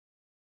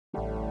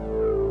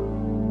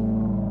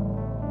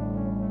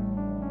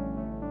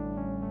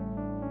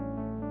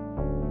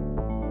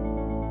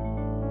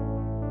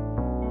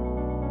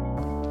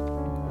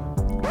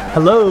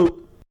Hello.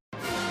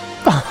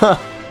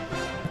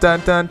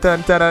 Dun, dun, dun,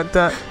 dun, dun,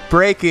 dun.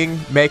 Breaking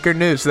Maker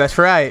News. That's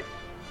right.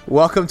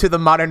 Welcome to the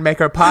Modern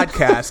Maker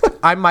Podcast.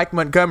 I'm Mike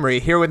Montgomery,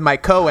 here with my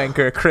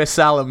co-anchor, Chris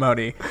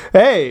Salamone.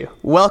 Hey.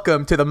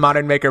 Welcome to the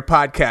Modern Maker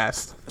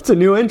Podcast. It's a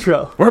new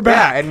intro. We're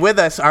back. Yeah, and with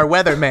us, our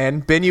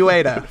weatherman, Ben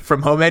Ueda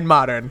from Homemade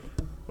Modern.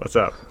 What's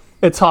up?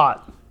 It's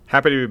hot.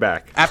 Happy to be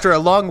back. After a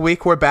long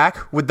week, we're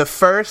back with the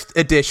first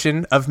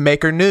edition of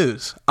Maker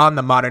News on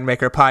the Modern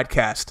Maker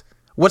Podcast.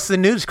 What's the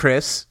news,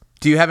 Chris?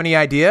 Do you have any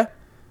idea?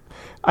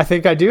 I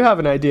think I do have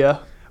an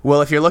idea.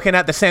 Well, if you're looking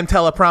at the same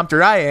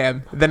teleprompter I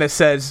am, then it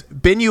says,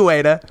 Ben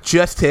Ueda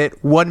just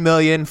hit 1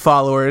 million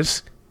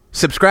followers.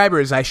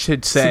 Subscribers, I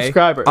should say.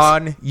 Subscribers.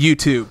 On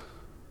YouTube.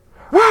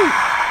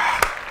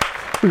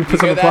 We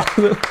put some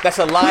applause. That's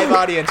a live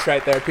audience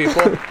right there,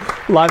 people.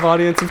 Live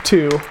audience of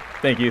 2.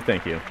 Thank you.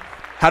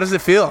 How does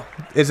it feel?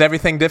 Is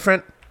everything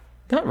different?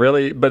 Not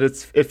really, but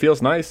it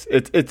feels nice.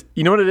 It's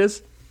you know what it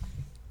is?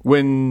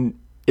 When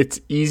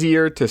it's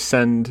easier to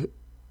send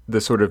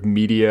the sort of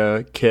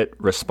media kit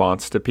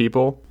response to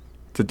people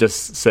to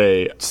just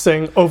say...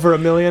 Saying over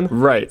 1 million?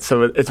 Right.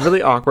 So it's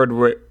really awkward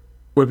where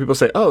people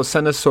say, oh,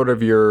 send us sort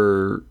of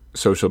your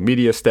social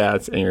media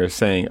stats, and you're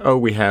saying, oh,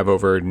 we have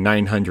over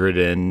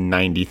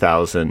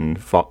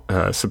 990,000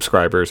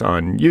 subscribers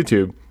on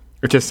YouTube.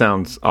 It just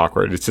sounds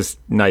awkward. It's just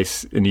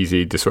nice and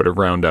easy to sort of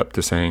round up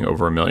to saying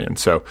over 1 million.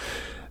 So...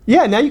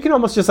 Yeah, now you can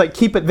almost just like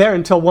keep it there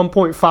until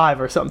 1.5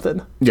 or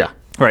something. Yeah.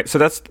 Right. So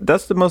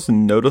that's the most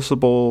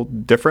noticeable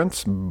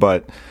difference.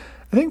 But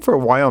I think for a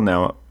while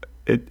now,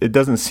 it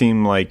doesn't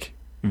seem like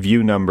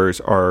view numbers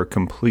are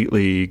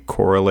completely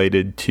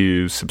correlated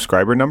to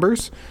subscriber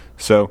numbers.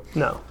 So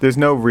no, there's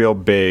no real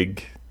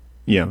big,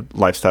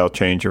 lifestyle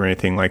change or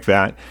anything like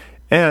that.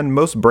 And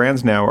most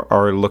brands now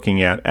are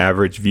looking at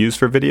average views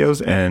for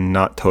videos and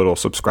not total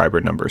subscriber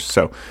numbers.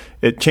 So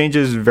it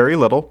changes very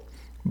little,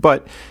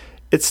 but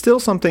it's still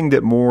something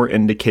that more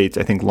indicates,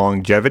 I think,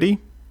 longevity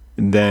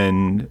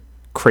than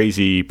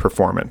crazy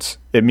performance.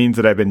 It means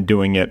that I've been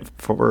doing it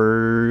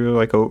for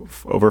like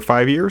over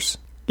 5 years.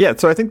 Yeah,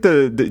 so I think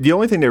the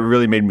only thing that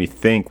really made me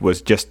think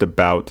was just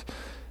about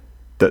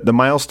the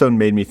milestone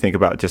made me think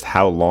about just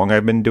how long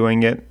I've been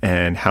doing it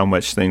and how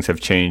much things have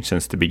changed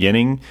since the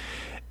beginning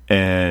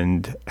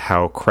and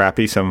how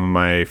crappy some of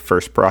my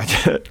first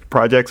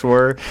projects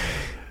were.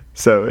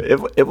 So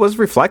it was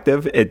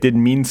reflective. It did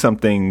mean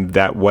something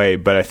that way,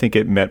 but I think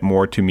it meant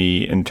more to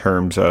me in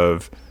terms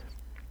of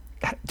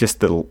just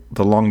the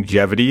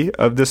longevity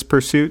of this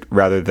pursuit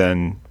rather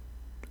than,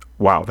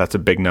 wow, that's a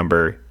big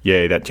number.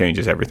 Yay, that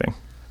changes everything.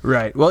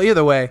 Right. Well,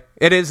 either way,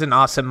 it is an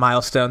awesome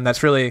milestone. It's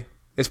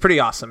pretty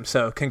awesome.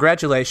 So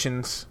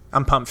congratulations.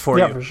 I'm pumped for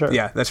you. Yeah, for sure.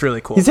 Yeah, that's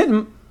really cool. He's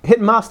hitting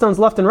milestones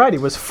left and right. He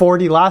was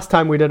 40 last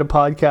time we did a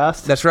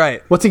podcast. That's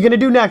right. What's he going to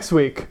do next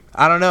week?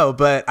 I don't know,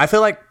 but I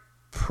feel like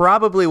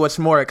probably what's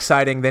more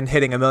exciting than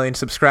hitting 1 million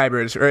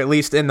subscribers, or at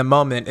least in the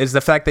moment, is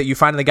the fact that you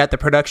finally got the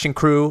production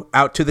crew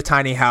out to the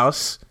tiny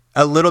house.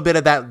 A little bit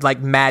of that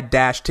like mad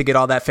dash to get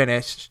all that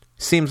finished.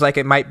 Seems like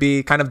it might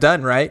be kind of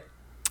done, right?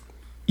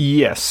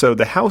 Yes. So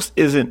the house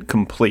isn't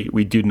complete.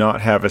 We do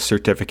not have a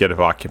certificate of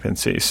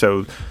occupancy.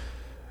 So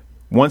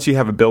once you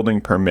have a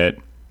building permit,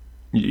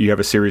 you have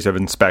a series of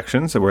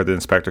inspections where the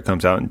inspector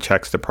comes out and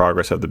checks the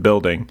progress of the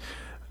building.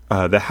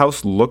 The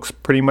house looks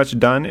pretty much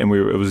done, and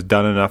it was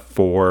done enough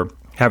for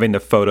having the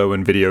photo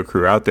and video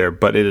crew out there,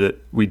 but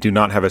we do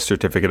not have a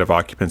certificate of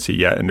occupancy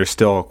yet, and there's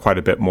still quite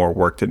a bit more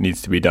work that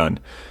needs to be done.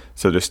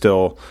 So there's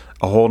still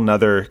a whole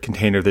nother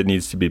container that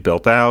needs to be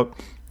built out.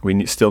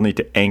 We still need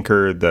to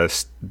anchor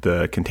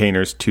the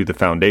containers to the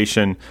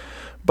foundation,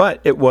 but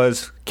it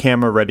was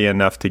camera ready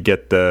enough to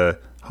get the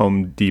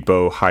Home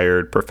Depot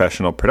hired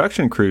professional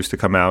production crews to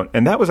come out.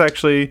 And that was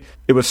it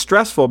was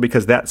stressful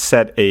because that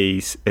set a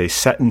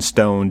set in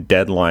stone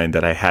deadline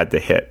that I had to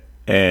hit.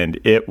 And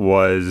it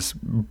was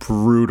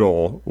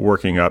brutal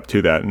working up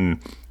to that. And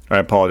I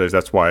apologize.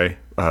 That's why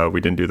we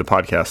didn't do the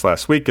podcast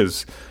last week,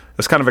 because it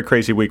was kind of a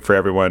crazy week for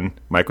everyone.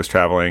 Mike was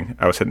traveling.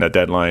 I was hitting that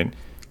deadline.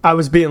 I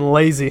was being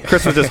lazy.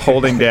 Chris was just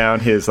holding down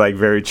his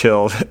very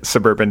chill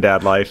suburban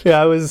dad life.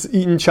 Yeah, I was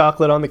eating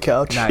chocolate on the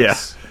couch. Nice. Yeah.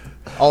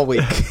 All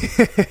week.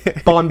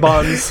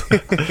 Bonbons.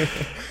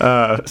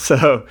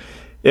 So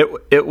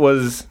it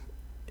was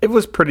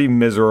pretty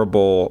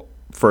miserable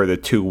for the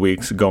 2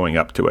 weeks going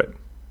up to it.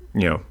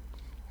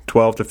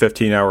 12 to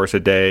 15 hours a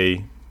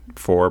day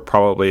for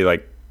probably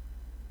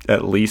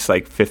at least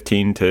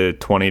 15 to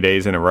 20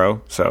 days in a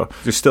row. So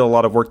there's still a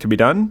lot of work to be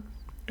done.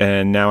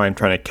 And now I'm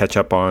trying to catch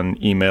up on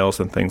emails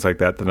and things like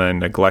that I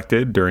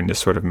neglected during this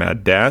sort of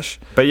mad dash.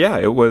 But yeah,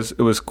 it was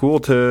cool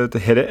to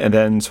hit it and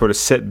then sort of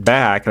sit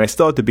back. And I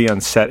still had to be on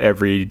set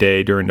every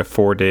day during the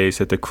 4 days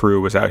that the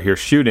crew was out here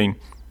shooting.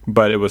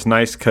 But it was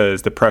nice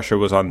because the pressure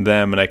was on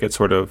them and I could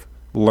sort of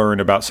learn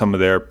about some of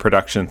their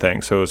production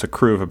things. So it was a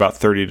crew of about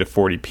 30 to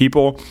 40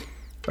 people.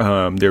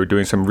 They were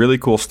doing some really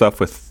cool stuff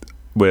with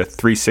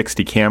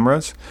 360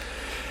 cameras.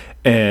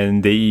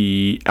 And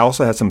they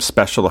also had some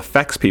special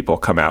effects people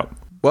come out.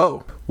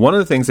 Whoa. One of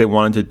the things they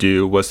wanted to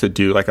do was to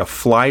do a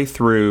fly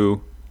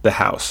through the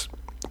house.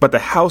 But the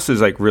house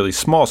is like really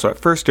small. So at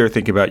first they were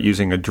thinking about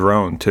using a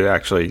drone to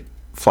actually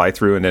fly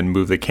through and then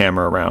move the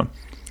camera around.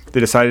 They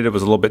decided it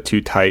was a little bit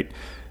too tight.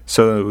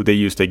 So they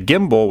used a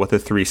gimbal with a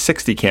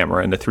 360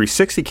 camera. And the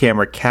 360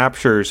 camera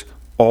captures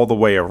all the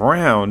way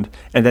around.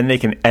 And then they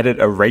can edit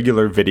a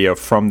regular video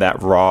from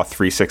that raw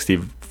 360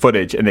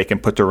 footage. And they can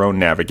put their own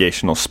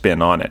navigational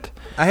spin on it.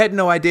 I had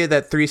no idea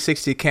that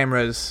 360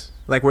 cameras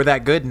were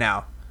that good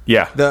now.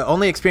 Yeah. The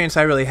only experience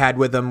I really had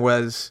with them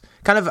was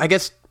kind of, I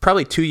guess,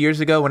 probably 2 years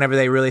ago whenever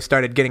they really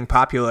started getting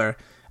popular.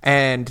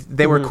 And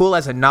they were cool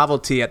as a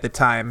novelty at the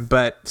time.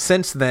 But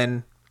since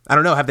then, I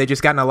don't know, have they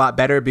just gotten a lot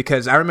better?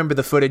 Because I remember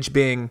the footage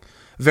being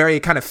very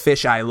kind of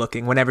fisheye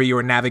looking whenever you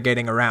were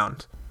navigating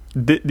around.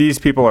 These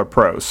people are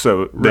pros,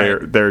 so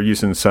they're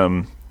using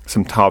some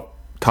top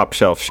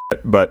shelf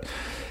shit. But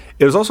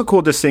it was also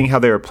cool just seeing how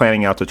they were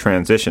planning out the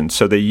transition.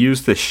 So they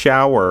used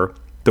the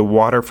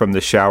water from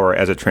the shower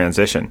as a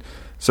transition.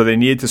 So they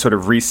needed to sort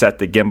of reset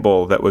the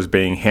gimbal that was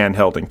being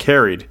handheld and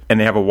carried. And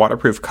they have a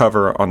waterproof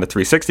cover on the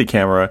 360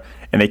 camera,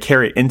 and they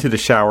carry it into the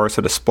shower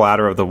so the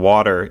splatter of the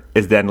water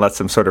then lets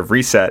them sort of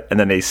reset, and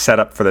then they set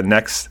up for the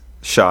next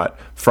shot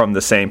from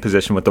the same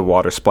position with the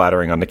water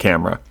splattering on the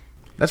camera.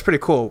 That's pretty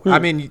cool. I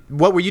mean,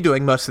 what were you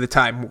doing most of the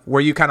time?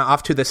 Were you kind of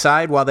off to the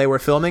side while they were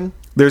filming?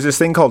 There's this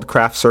thing called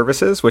craft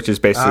services, which is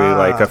basically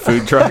like a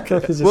food truck.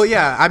 Well,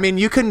 yeah. I mean,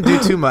 you couldn't do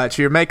too much.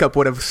 Your makeup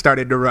would have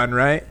started to run,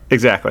 right?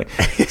 Exactly.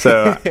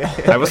 So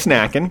I was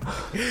snacking.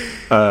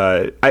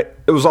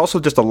 It was also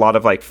just a lot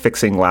of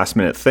fixing last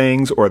minute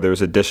things, or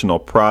there's additional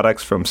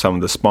products from some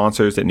of the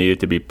sponsors that needed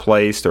to be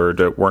placed or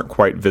that weren't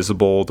quite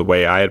visible the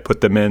way I had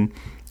put them in.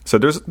 So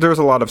there's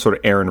a lot of sort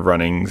of errand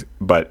running,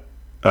 but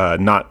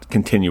not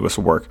continuous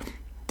work.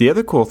 The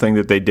other cool thing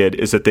that they did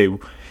is that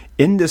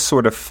in this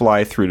sort of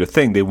fly through the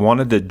thing, they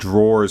wanted the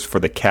drawers for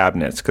the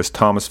cabinets, because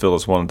Thomasville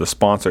is one of the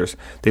sponsors.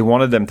 They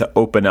wanted them to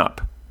open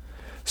up.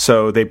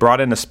 So they brought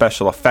in a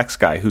special effects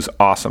guy who's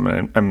awesome,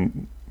 and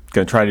I'm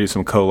going to try to do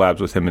some collabs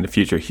with him in the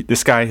future.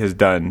 This guy has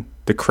done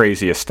the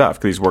craziest stuff,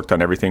 because he's worked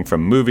on everything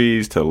from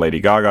movies to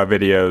Lady Gaga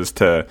videos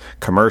to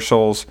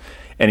commercials,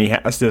 and he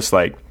has this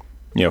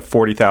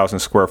 40,000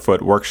 square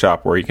foot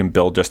workshop where he can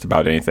build just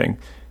about anything.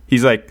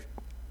 He's like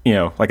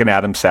an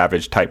Adam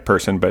Savage type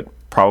person, but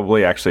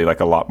probably actually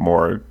a lot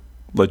more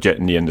legit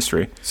in the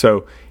industry.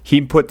 So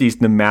he put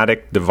these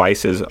pneumatic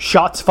devices.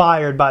 Shots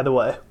fired, by the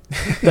way.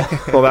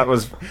 Well, that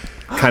was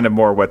kind of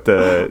more what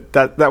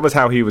that was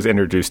how he was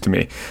introduced to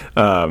me.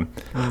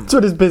 That's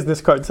what his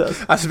business card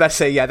says. I was about to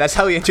say, yeah, that's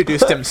how he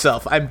introduced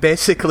himself. I'm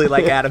basically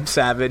like Adam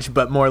Savage,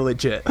 but more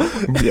legit.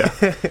 Yeah.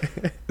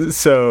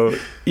 So,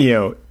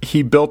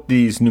 he built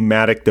these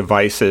pneumatic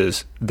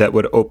devices that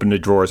would open the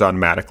drawers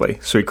automatically.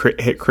 So he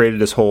created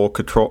this whole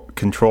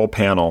control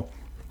panel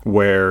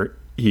where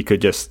he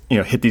could just,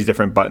 hit these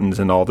different buttons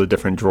and all the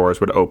different drawers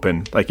would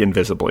open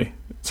invisibly.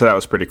 So that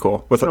was pretty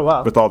cool with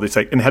all these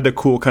and it had the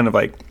cool kind of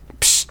psh,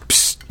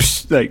 psh,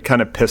 psh,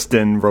 kind of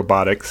piston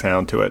robotic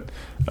sound to it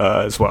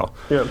as well.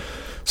 Yeah.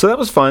 So that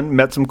was fun.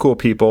 Met some cool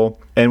people.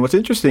 And what's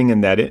interesting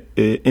in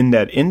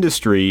that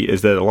industry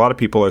is that a lot of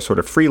people are sort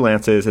of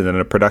freelancers, and then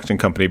a production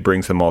company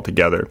brings them all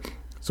together.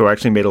 So I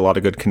actually made a lot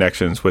of good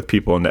connections with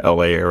people in the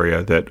LA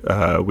area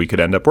that we could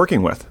end up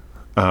working with,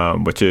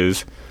 which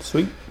is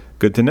sweet.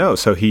 Good to know.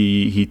 So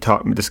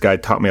this guy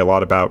taught me a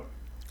lot about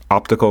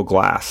optical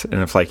glass, and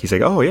it's he's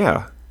like, oh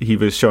yeah, he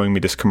was showing me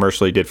this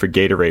commercial he did for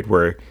Gatorade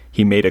where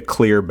he made a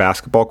clear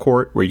basketball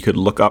court where you could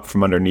look up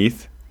from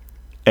underneath,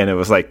 and it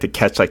was to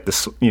catch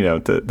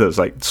those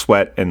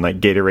sweat and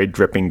Gatorade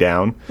dripping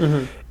down.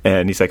 Mm-hmm.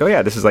 And he's like, oh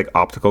yeah, this is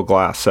optical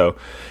glass. So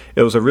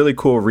it was a really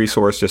cool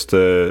resource just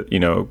to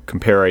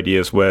compare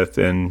ideas with,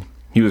 and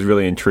he was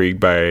really intrigued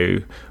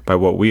by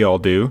what we all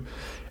do.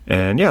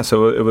 And yeah,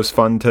 so it was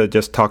fun to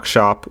just talk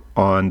shop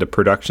on the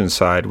production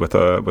side with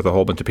a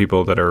whole bunch of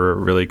people that are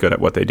really good at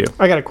what they do.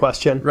 I got a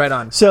question. Right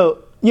on.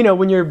 So,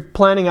 when you're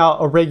planning out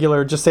a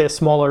regular, just say a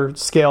smaller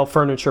scale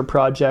furniture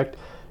project,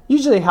 you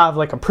usually have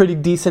a pretty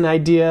decent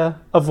idea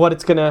of what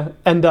it's going to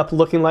end up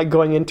looking like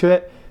going into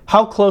it.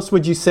 How close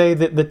would you say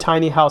that the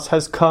tiny house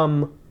has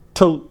come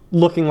to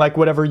looking like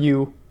whatever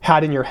you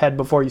had in your head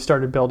before you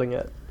started building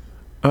it?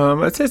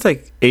 I'd say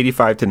it's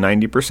 85 to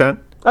 90%.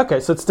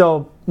 Okay, so it's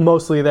still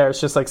mostly there. It's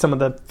just some of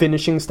the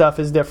finishing stuff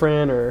is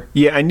different, or?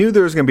 Yeah, I knew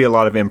there was going to be a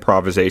lot of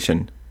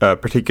improvisation,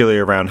 particularly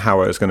around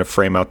how I was going to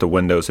frame out the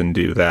windows and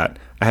do that.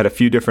 I had a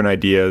few different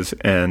ideas,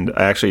 and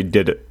I actually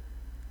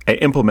I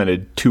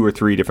implemented 2 or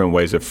 3 different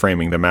ways of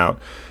framing them out.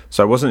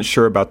 So I wasn't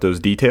sure about those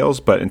details,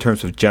 but in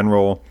terms of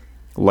general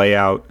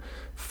layout,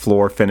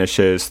 floor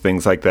finishes,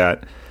 things like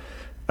that,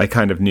 I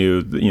kind of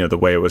knew, the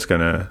way it was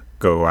going to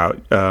go out.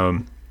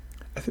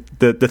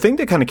 The thing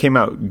that kind of came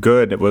out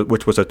good,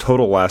 which was a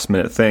total last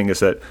minute thing,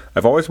 is that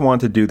I've always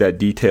wanted to do that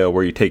detail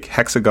where you take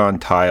hexagon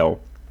tile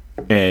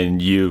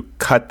and you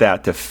cut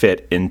that to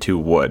fit into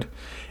wood.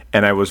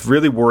 And I was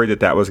really worried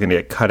that was going to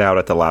get cut out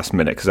at the last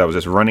minute because I was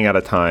just running out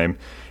of time.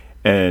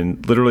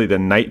 And literally the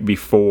night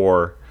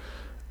before,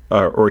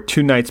 or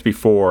 2 nights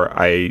before,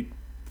 I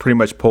pretty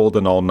much pulled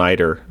an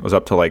all-nighter. I was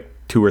up to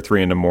 2 or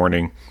 3 in the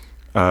morning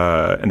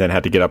and then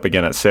had to get up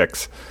again at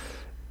 6.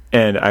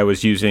 And I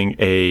was using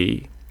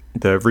the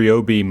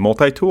Ryobi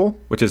multi-tool,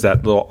 which is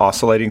that little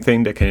oscillating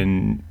thing that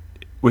can,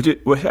 which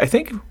I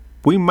think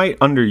we might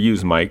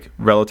underuse, Mike,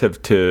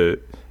 relative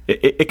to,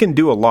 it can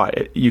do a lot.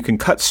 You can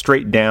cut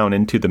straight down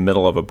into the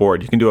middle of a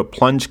board. You can do a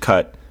plunge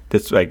cut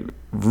that's like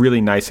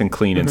really nice and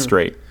clean and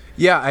straight.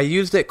 Yeah, I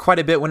used it quite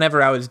a bit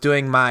whenever I was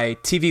doing my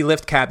TV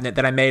lift cabinet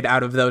that I made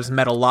out of those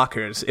metal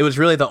lockers. It was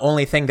really the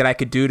only thing that I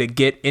could do to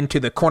get into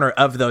the corner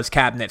of those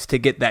cabinets to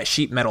get that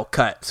sheet metal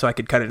cut so I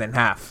could cut it in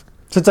half.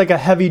 So it's like a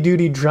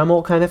heavy-duty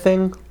Dremel kind of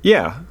thing?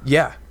 Yeah.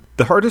 Yeah.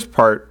 The hardest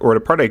part, or the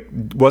part I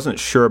wasn't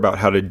sure about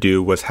how to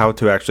do, was how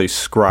to actually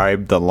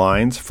scribe the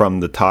lines from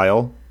the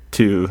tile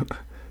to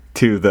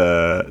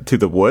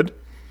the wood.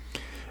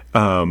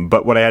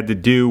 But what I had to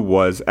do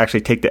was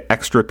actually take the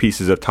extra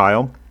pieces of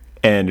tile,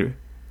 and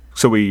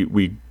so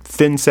we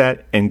thin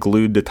set and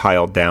glued the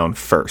tile down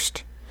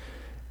first.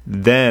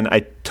 Then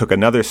I took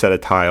another set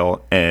of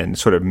tile and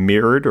sort of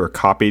mirrored or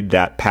copied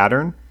that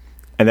pattern,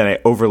 and then I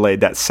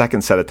overlaid that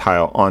second set of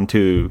tile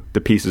onto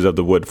the pieces of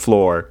the wood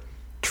floor,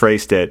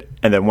 traced it,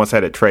 and then once I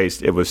had it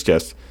traced, it was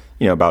just,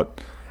 about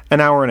an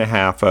hour and a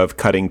half of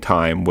cutting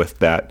time with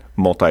that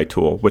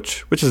multi-tool,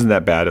 which isn't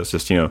that bad. It was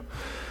just,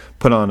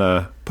 put on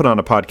a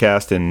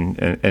podcast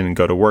and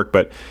go to work.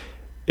 But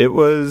it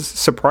was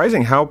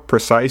surprising how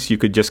precise you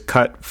could just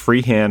cut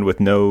freehand with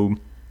no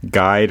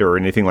guide or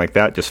anything like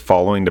that, just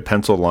following the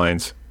pencil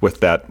lines with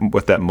that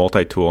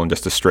multi-tool and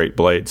just a straight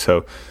blade.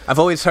 So I've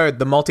always heard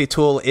the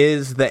multi-tool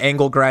is the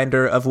angle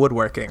grinder of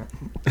woodworking.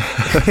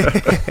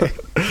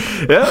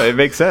 Yeah, it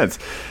makes sense.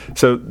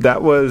 So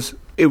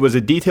it was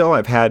a detail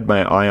I've had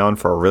my eye on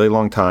for a really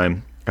long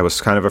time. I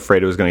was kind of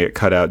afraid it was going to get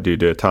cut out due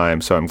to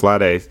time. So I'm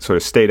glad I sort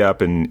of stayed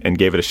up and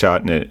gave it a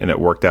shot, and it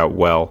worked out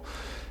well.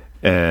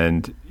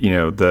 And,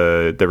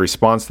 the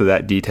response to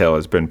that detail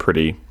has been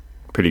pretty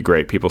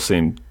great. People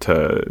seem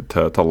to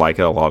like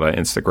it a lot on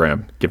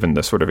Instagram, given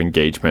the sort of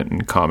engagement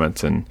and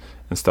comments and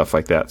stuff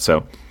like that.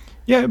 So,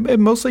 yeah, it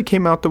mostly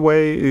came out the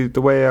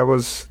way I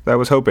was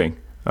hoping.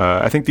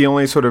 I think the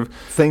only sort of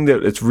thing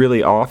that it's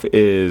really off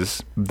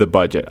is the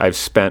budget. I've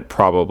spent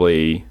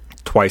probably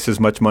twice as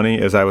much money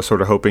as I was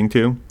sort of hoping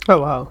to.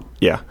 Oh, wow.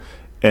 Yeah.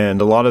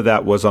 And a lot of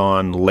that was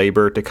on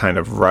labor to kind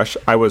of rush.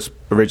 I was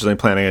originally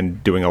planning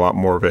on doing a lot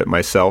more of it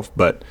myself,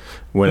 but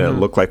when it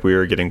looked like we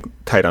were getting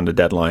tight on the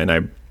deadline,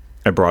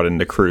 I brought in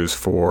the crews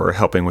for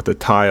helping with the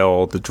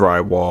tile, the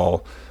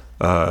drywall,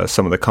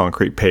 some of the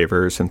concrete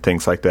pavers and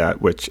things like that,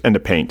 and the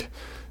paint.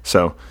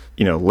 So,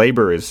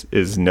 labor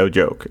is no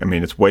joke. I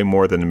mean, it's way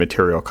more than the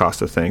material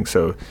cost of things.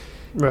 So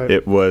right.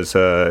 It was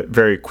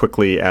very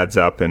quickly adds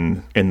up.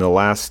 And in the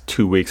last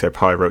 2 weeks, I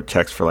probably wrote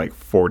checks for like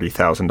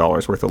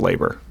 $40,000 worth of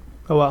labor.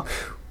 Oh, wow.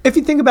 If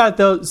you think about it,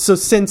 though, so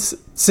since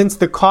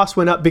the cost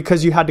went up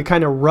because you had to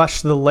kind of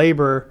rush the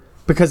labor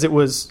because it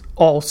was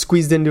all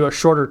squeezed into a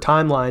shorter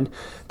timeline,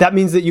 that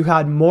means that you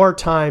had more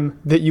time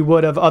that you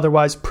would have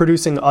otherwise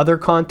producing other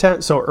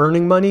content, so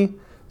earning money.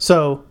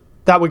 So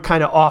that would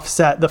kind of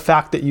offset the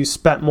fact that you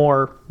spent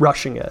more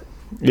rushing it.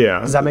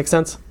 Yeah. Does that make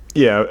sense?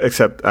 Yeah,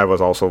 except I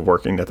was also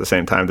working at the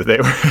same time that they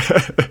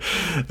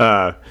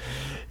were.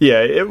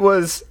 It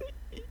was...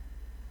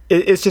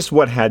 It's just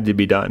what had to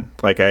be done.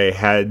 Like, I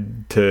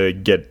had to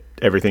get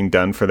everything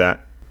done for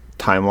that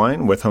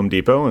timeline with Home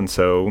Depot, and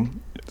so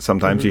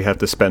sometimes you have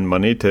to spend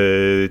money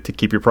to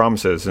keep your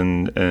promises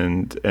and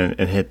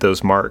hit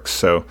those marks.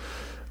 So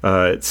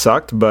it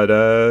sucked, but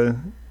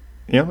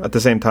at the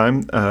same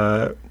time,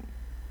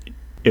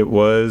 it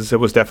was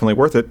definitely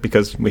worth it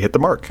because we hit the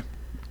mark.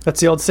 That's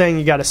the old saying: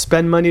 you got to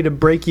spend money to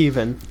break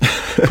even.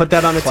 Put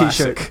that on a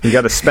T-shirt. You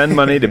got to spend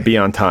money to be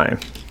on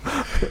time.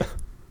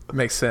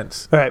 Makes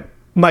sense. All right.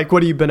 Mike,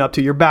 what have you been up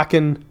to? You're back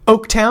in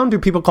Oaktown? Do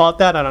people call it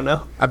that? I don't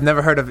know. I've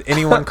never heard of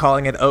anyone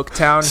calling it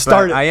Oaktown,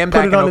 but I am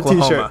back in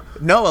Oklahoma.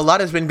 No, a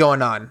lot has been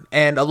going on,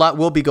 and a lot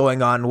will be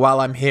going on while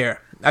I'm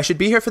here. I should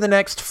be here for the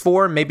next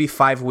 4, maybe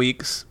 5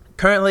 weeks.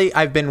 Currently,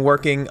 I've been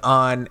working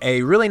on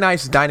a really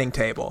nice dining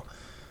table.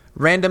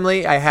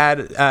 Randomly, I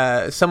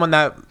had someone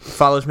that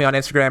follows me on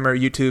Instagram or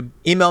YouTube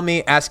email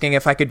me asking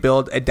if I could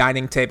build a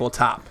dining table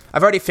top.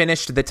 I've already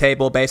finished the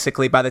table,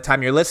 basically, by the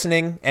time you're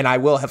listening, and I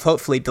will have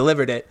hopefully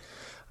delivered it.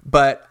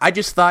 But I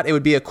just thought it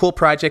would be a cool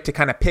project to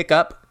kind of pick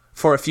up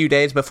for a few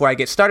days before I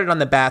get started on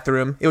the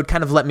bathroom. It would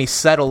kind of let me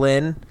settle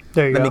in.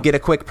 Let me get a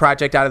quick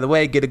project out of the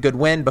way, get a good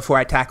win before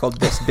I tackled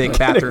this big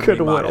bathroom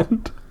remodel.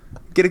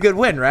 Get a good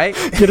win, right?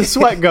 Get a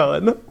sweat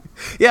going.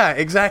 Yeah,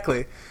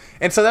 exactly.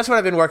 And so that's what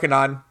I've been working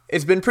on.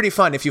 It's been pretty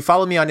fun. If you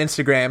follow me on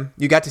Instagram,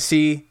 you got to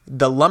see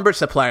the lumber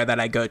supplier that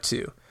I go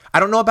to. I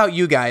don't know about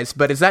you guys,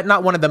 but is that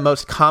not one of the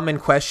most common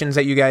questions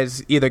that you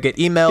guys either get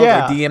emailed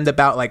or DM'd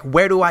about? Like,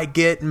 where do I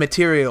get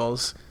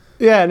materials?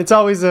 Yeah, and it's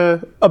always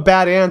a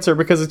bad answer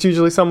because it's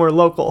usually somewhere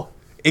local.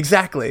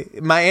 Exactly.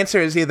 My answer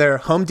is either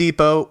Home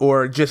Depot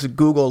or just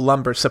Google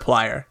lumber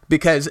supplier,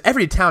 because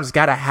every town's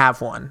got to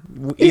have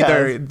one.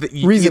 Either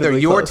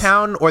your close.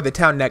 Town or the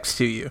town next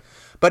to you.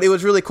 But it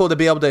was really cool to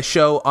be able to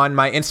show on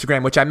my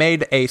Instagram, which I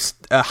made a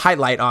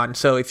highlight on.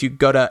 So if you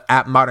go to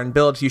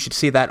 @modernbuilds, you should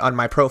see that on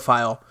my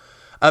profile,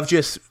 of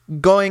just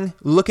going,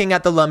 looking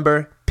at the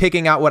lumber,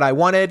 picking out what I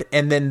wanted,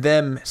 and then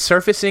them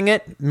surfacing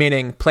it,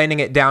 meaning planing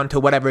it down to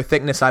whatever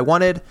thickness I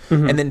wanted,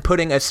 and then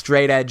putting a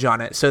straight edge on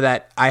it so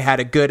that I had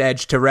a good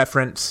edge to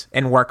reference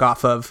and work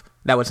off of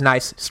that was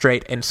nice,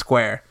 straight, and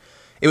square.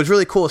 It was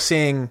really cool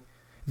seeing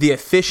the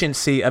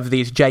efficiency of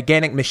these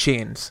gigantic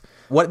machines.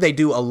 What they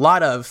do a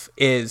lot of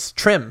is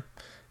trim.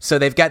 So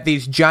they've got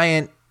these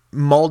giant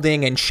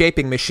molding and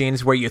shaping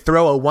machines where you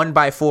throw a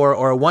 1x4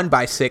 or a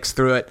 1x6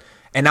 through it,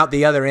 and out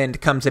the other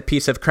end comes a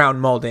piece of crown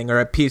molding or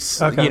a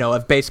piece,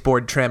 of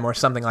baseboard trim or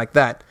something like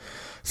that.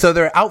 So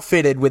they're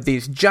outfitted with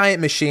these giant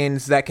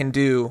machines that can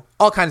do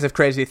all kinds of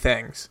crazy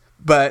things.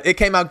 But it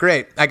came out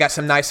great. I got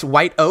some nice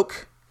white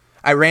oak.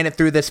 I ran it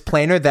through this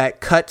planer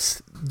that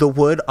cuts the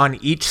wood on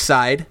each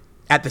side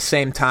at the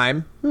same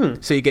time.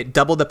 So you get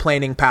double the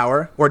planing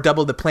power or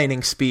double the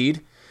planing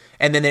speed.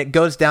 And then it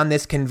goes down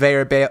this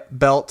conveyor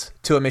belt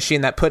to a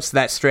machine that puts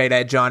that straight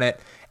edge on it.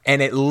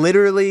 And it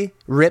literally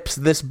rips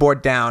this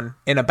board down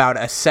in about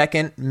a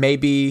second,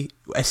 maybe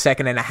a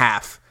second and a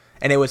half.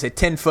 And it was a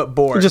 10-foot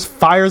board. It just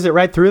fires it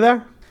right through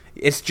there?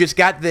 It's just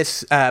got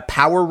this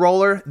power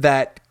roller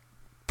that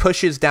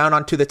pushes down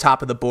onto the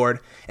top of the board,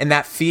 and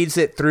that feeds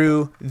it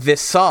through this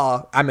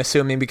saw, I'm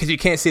assuming, because you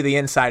can't see the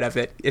inside of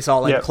it. It's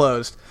all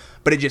enclosed.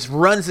 But it just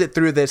runs it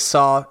through this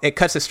saw. It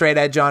cuts a straight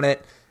edge on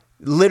it,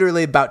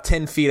 literally about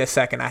 10 feet a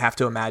second, I have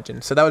to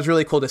imagine. So that was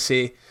really cool to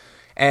see.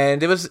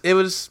 And it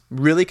was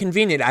really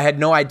convenient. I had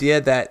no idea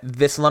that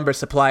this lumber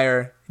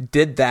supplier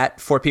did that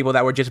for people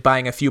that were just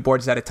buying a few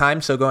boards at a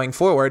time. So going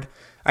forward,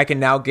 I can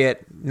now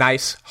get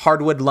nice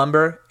hardwood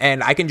lumber,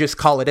 and I can just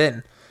call it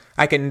in.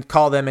 I can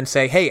call them and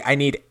say, hey, I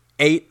need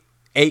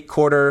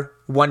 8/4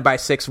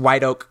 1x6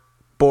 white oak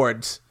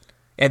boards.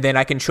 And then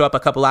I can show up a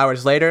couple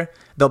hours later.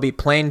 They'll be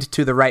planed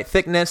to the right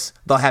thickness.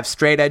 They'll have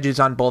straight edges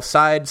on both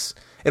sides.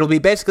 It'll be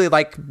basically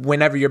like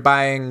whenever you're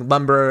buying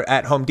lumber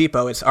at Home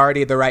Depot. It's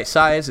already the right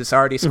size. It's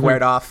already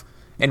squared off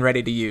and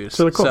ready to use.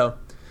 Really cool. So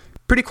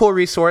pretty cool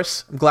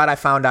resource. I'm glad I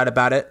found out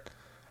about it.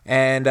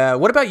 And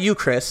what about you,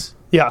 Chris?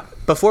 Yeah.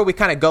 Before we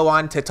kind of go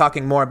on to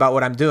talking more about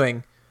what I'm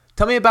doing,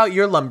 tell me about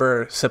your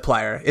lumber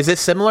supplier. Is it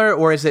similar,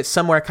 or is it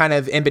somewhere kind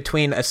of in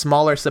between a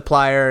smaller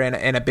supplier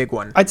and a big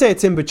one? I'd say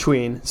it's in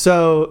between.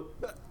 So,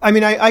 I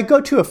mean, I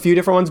go to a few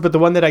different ones, but the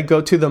one that I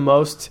go to the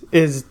most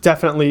is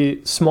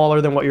definitely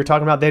smaller than what you're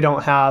talking about. They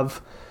don't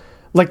have,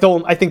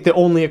 I think the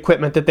only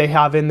equipment that they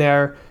have in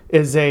there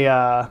is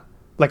a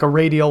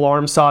radial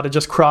arm saw to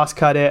just cross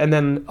cut it, and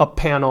then a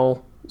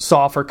panel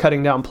saw for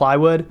cutting down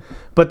plywood.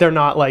 But they're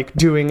not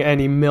doing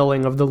any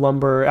milling of the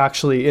lumber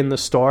actually in the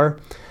store.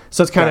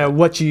 So it's kind of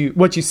what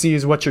you see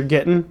is what you're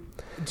getting.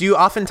 Do you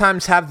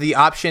oftentimes have the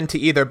option to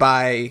either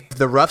buy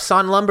the rough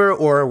sawn lumber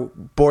or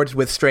boards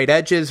with straight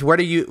edges?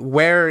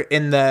 Where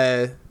in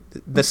the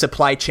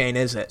supply chain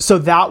is it? So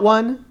that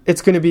one,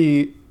 it's going to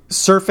be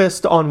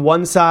surfaced on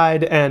one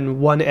side and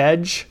one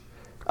edge.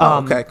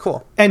 Okay,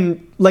 cool.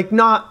 And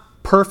not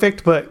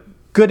perfect, but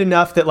good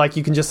enough that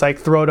you can just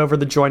throw it over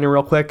the joiner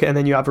real quick, and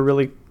then you have a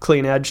really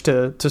clean edge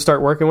to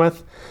start working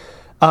with.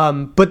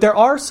 But there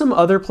are some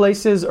other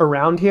places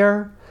around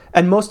here.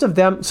 And most of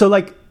them,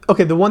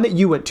 the one that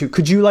you went to,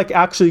 could you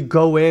actually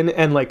go in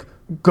and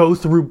go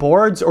through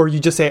boards, or you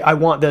just say, I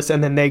want this,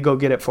 and then they go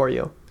get it for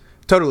you?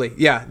 Totally.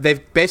 Yeah.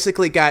 They've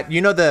basically got,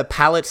 the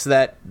pallets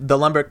that the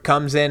lumber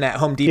comes in at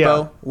Home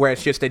Depot, where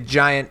it's just a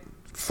giant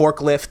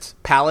forklift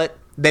pallet.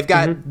 They've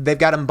got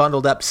them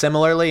bundled up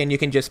similarly, and you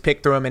can just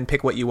pick through them and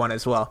pick what you want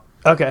as well.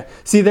 Okay.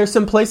 See, there's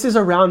some places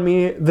around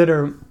me that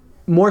are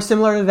more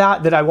similar to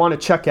that I want to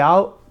check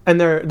out, and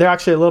they're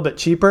actually a little bit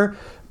cheaper.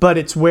 But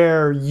it's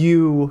where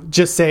you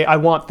just say, I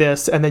want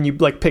this, and then you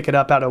pick it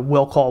up at a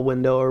will call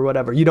window or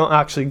whatever. You don't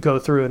actually go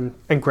through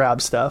and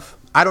grab stuff.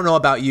 I don't know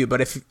about you,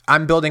 but if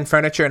I'm building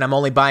furniture and I'm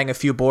only buying a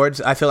few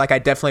boards, I feel like I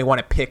definitely want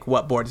to pick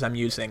what boards I'm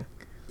using.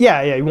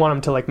 Yeah, you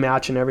want them to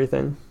match and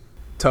everything.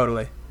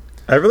 Totally.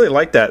 I really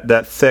like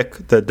that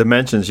thick, the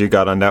dimensions you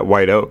got on that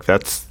white oak.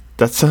 That's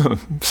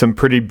some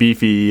pretty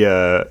beefy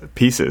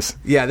pieces.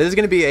 Yeah, this is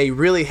going to be a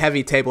really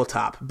heavy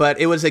tabletop, but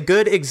it was a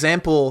good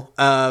example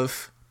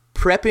of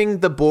prepping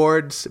the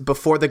boards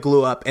before the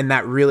glue up and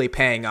that really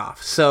paying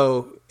off.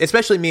 So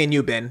especially me and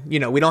you, Ben,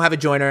 we don't have a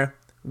joiner.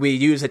 We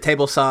use a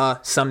table saw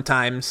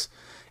sometimes.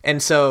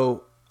 And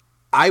so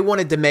I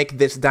wanted to make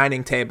this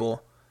dining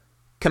table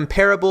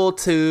comparable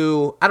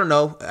to, I don't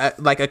know,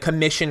 a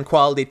commission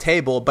quality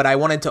table, but I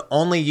wanted to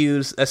only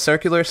use a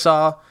circular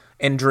saw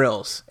and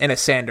drills and a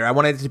sander. I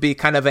wanted it to be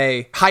kind of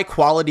a high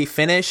quality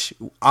finish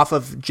off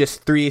of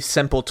just 3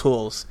 simple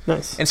tools.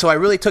 Nice. And so I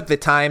really took the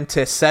time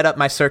to set up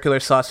my circular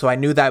saw so I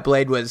knew that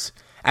blade was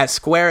as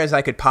square as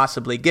I could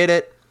possibly get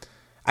it.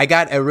 I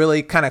got a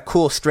really kind of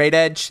cool straight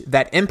edge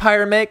that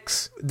Empire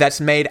makes that's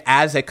made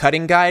as a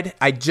cutting guide.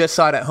 I just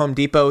saw it at Home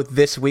Depot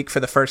this week for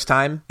the first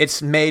time.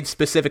 It's made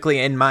specifically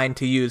in mind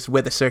to use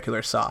with a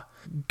circular saw.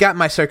 Got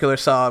my circular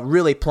saw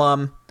really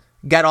plumb,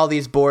 got all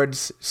these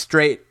boards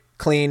straight,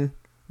 clean,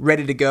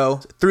 ready to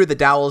go, threw the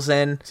dowels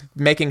in,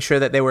 making sure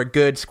that they were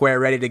good, square,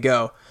 ready to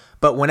go.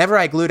 But whenever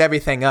I glued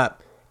everything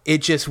up, it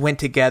just went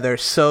together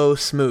so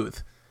smooth.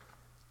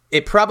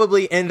 It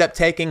probably ended up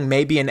taking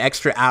maybe an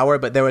extra hour,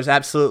 but there was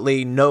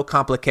absolutely no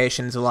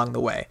complications along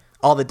the way.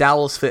 All the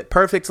dowels fit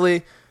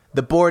perfectly.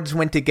 The boards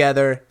went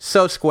together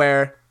so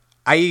square.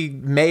 I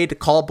made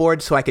call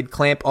boards so I could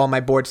clamp all my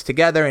boards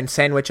together and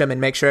sandwich them and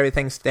make sure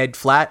everything stayed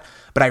flat,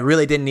 but I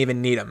really didn't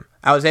even need them.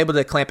 I was able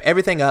to clamp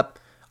everything up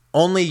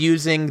only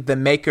using the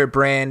Maker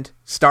brand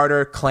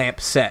starter clamp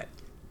set.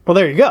 Well,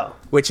 there you go.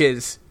 Which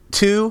is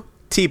 2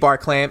 T-bar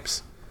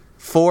clamps,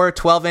 4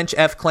 12-inch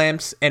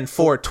F-clamps, and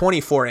 4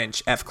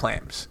 24-inch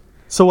F-clamps.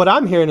 So what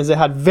I'm hearing is it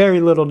had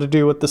very little to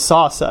do with the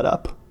saw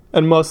setup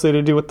and mostly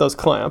to do with those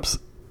clamps.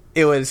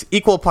 It was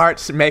equal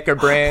parts Maker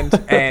brand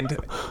and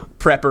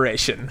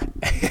preparation.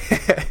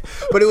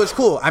 But it was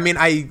cool. I mean,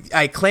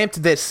 I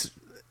clamped this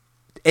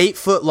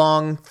 8-foot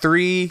long,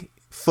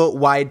 3-foot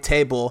wide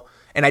table,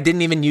 and I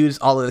didn't even use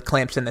all of the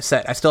clamps in the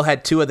set. I still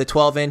had 2 of the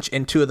 12-inch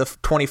and 2 of the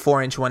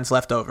 24-inch ones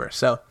left over.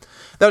 So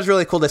that was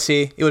really cool to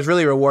see. It was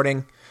really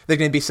rewarding. There's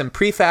going to be some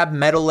prefab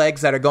metal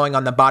legs that are going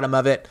on the bottom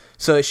of it.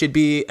 So it should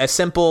be a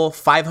simple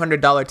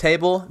 $500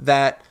 table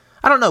that,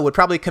 I don't know, would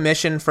probably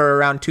commission for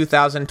around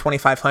 $2,000,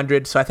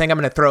 $2,500. So I think I'm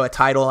going to throw a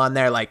title on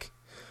there like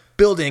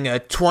building a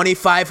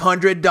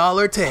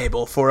 $2,500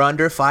 table for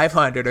under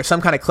 $500 or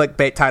some kind of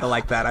clickbait title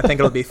like that. I think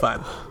it'll be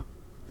fun.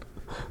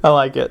 I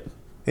like it.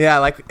 Yeah,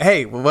 like,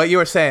 hey, what you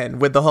were saying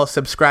with the whole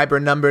subscriber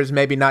numbers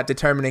maybe not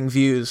determining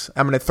views.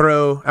 I'm gonna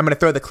throw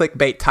the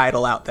clickbait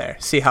title out there.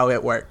 See how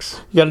it works.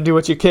 You got to do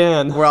what you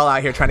can. We're all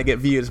out here trying to get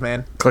views,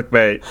 man.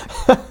 Clickbait.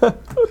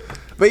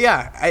 But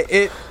yeah,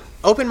 it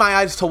opened my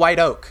eyes to white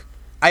oak.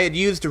 I had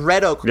used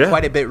red oak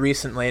quite a bit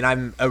recently, and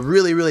I'm a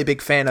really, really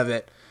big fan of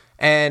it.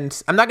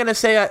 And I'm not gonna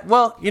say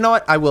well, you know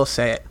what? I will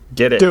say it.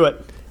 Get it. Do it.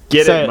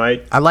 Get Say it,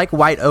 Mike. I like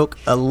white oak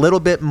a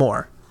little bit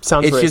more.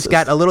 Sounds It's racist. just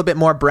got a little bit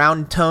more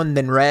brown tone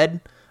than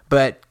red.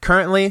 But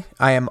currently,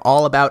 I am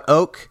all about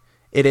oak.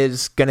 It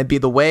is going to be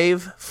the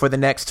wave for the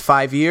next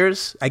 5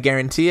 years. I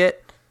guarantee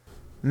it.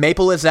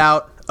 Maple is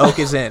out. Oak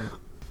is in.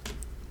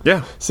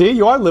 Yeah. See,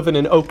 you are living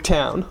in Oak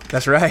Town.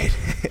 That's right.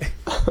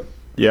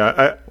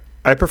 Yeah,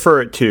 I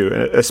prefer it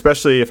too,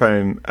 especially if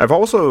I've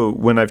also,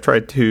 when I've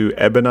tried to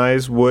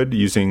ebonize wood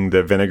using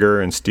the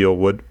vinegar and steel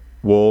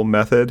wool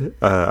method,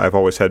 I've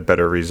always had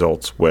better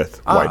results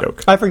with white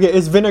oak. I forget,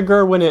 is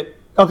vinegar when it...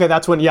 Okay,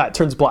 that's when, it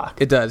turns black.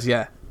 It does,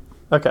 yeah.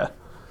 Okay.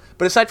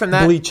 But aside from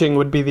that, Bleaching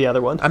would be the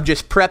other one. I'm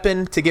just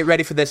prepping to get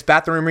ready for this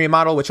bathroom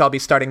remodel, which I'll be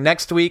starting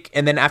next week.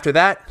 And then after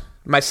that,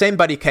 my same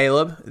buddy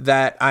Caleb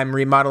that I'm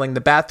remodeling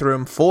the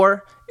bathroom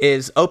for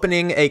is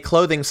opening a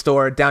clothing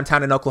store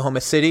downtown in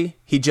Oklahoma City.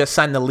 He just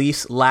signed the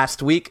lease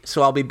last week,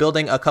 so I'll be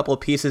building a couple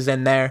pieces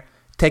in there,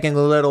 taking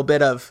a little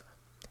bit of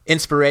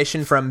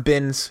inspiration from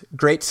Ben's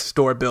great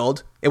store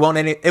build.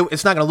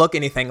 It's not going to look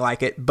anything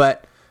like it,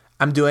 but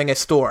I'm doing a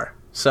store.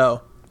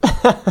 So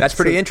that's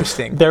pretty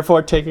interesting.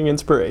 Therefore, taking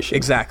inspiration.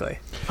 Exactly.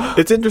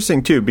 It's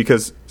interesting too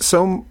because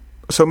so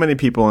many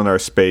people in our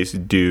space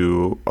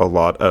do a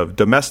lot of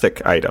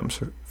domestic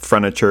items,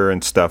 furniture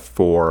and stuff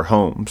for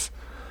homes.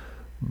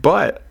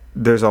 But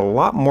there's a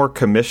lot more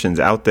commissions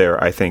out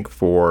there, I think,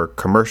 for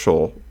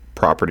commercial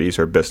properties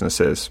or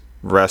businesses,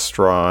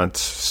 restaurants,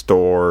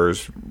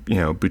 stores,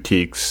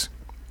 boutiques,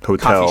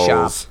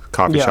 hotels,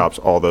 coffee shops,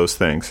 all those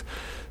things.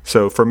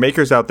 So for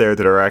makers out there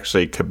that are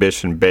actually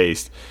commission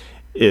based,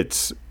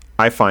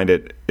 I find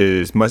it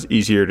is much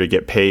easier to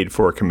get paid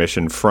for a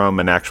commission from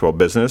an actual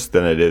business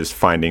than it is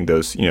finding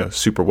those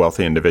super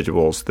wealthy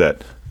individuals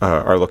that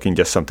are looking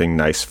just something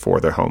nice for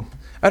their home.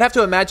 I'd have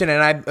to imagine,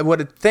 and I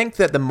would think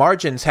that the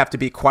margins have to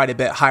be quite a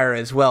bit higher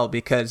as well,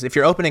 because if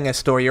you're opening a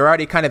store, you're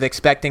already kind of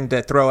expecting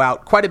to throw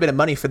out quite a bit of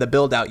money for the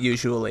build-out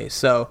usually.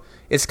 So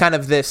it's kind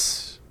of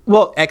this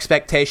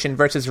expectation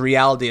versus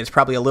reality is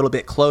probably a little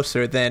bit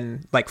closer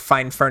than like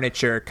fine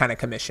furniture kind of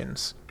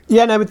commissions.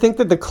 Yeah, and I would think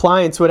that the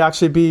clients would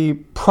actually be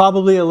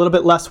probably a little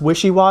bit less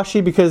wishy-washy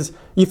because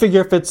you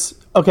figure if it's,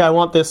 okay, I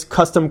want this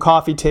custom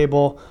coffee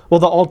table, well,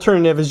 the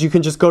alternative is you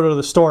can just go to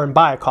the store and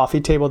buy a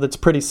coffee table that's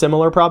pretty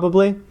similar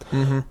probably.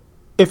 Mm-hmm.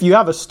 If you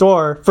have a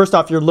store, first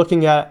off, you're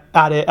looking at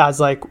it as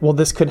like, well,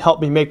 this could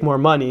help me make more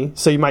money.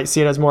 So you might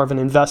see it as more of an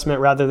investment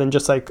rather than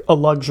just like a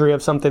luxury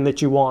of something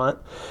that you want.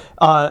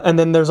 And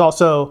then there's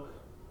also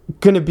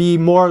going to be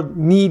more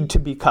need to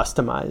be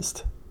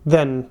customized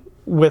than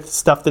with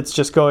stuff that's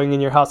just going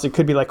in your house. It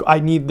could be like, I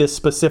need this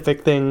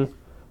specific thing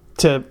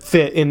to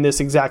fit in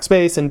this exact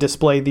space and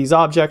display these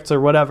objects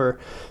or whatever.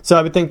 So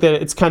I would think that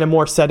it's kind of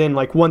more set in,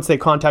 like once they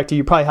contact you,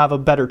 you probably have a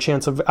better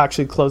chance of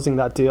actually closing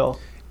that deal.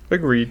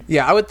 Agreed.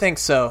 Yeah, I would think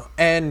so.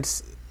 And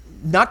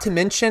not to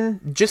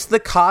mention just the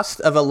cost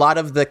of a lot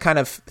of the kind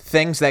of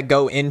things that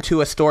go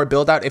into a store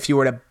build out if you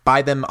were to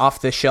buy them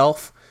off the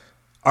shelf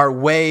are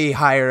way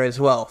higher as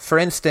well. For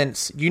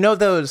instance,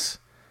 those,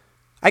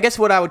 I guess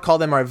what I would call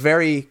them are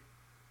very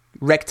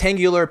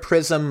rectangular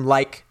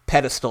prism-like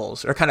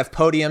pedestals or kind of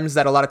podiums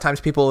that a lot of times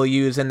people will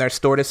use in their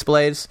store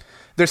displays.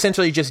 They're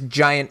essentially just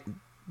giant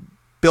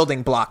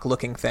building block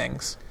looking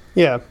things.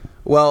 Yeah.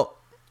 Well,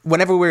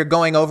 whenever we were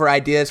going over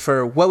ideas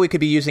for what we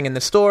could be using in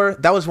the store,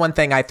 that was one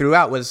thing I threw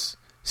out, was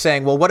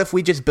saying, well, what if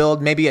we just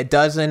build maybe a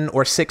dozen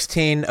or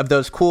 16 of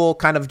those cool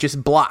kind of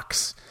just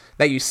blocks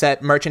that you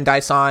set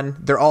merchandise on.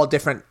 They're all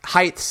different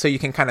heights, so you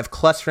can kind of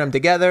cluster them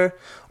together,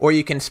 or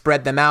you can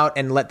spread them out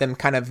and let them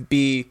kind of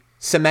be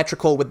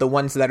symmetrical with the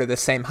ones that are the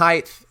same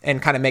height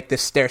and kind of make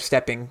this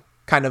stair-stepping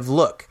kind of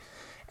look.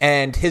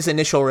 And his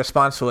initial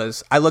response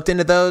was, I looked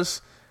into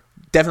those,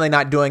 definitely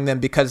not doing them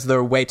because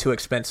they're way too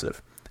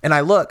expensive. And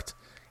I looked,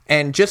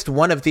 and just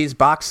one of these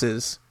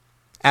boxes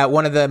at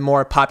one of the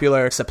more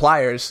popular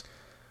suppliers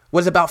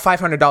was about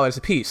 $500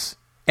 a piece.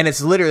 And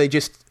it's literally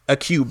just a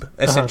cube,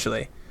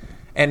 essentially.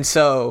 And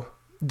so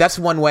that's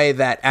one way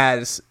that,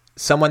 as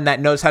someone that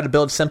knows how to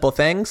build simple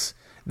things,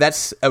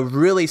 that's a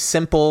really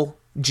simple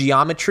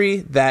geometry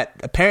that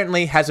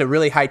apparently has a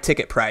really high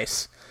ticket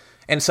price.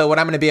 And so what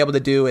I'm going to be able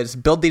to do is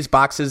build these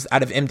boxes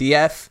out of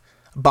MDF,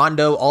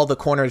 Bondo all the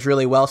corners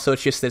really well, so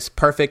it's just this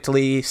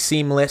perfectly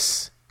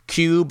seamless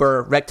cube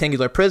or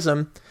rectangular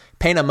prism,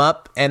 paint them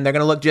up, and they're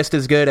going to look just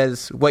as good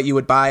as what you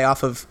would buy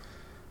off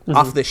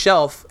the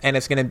shelf, and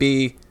it's going to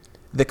be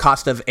the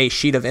cost of a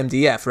sheet of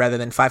MDF rather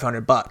than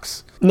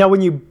 $500. Now,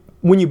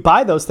 when you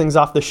buy those things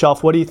off the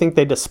shelf, what do you think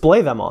they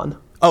display them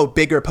on? Oh,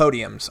 bigger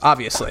podiums,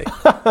 obviously.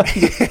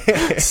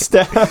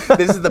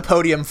 This is the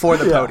podium for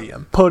the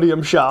podium.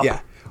 Podium shop.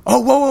 Yeah. Oh,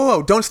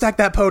 whoa. Don't stack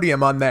that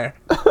podium on there.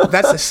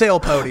 That's a sale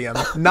podium,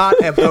 not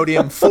a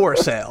podium for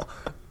sale.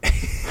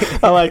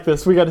 I like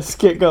this. We got a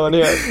skit going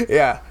here.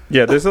 Yeah.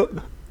 Yeah, there's a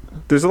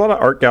lot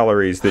of art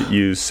galleries that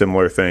use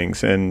similar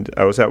things. And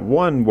I was at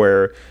one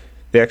where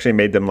they actually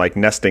made them like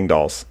nesting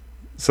dolls.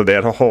 So they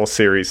had a whole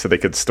series so they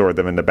could store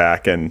them in the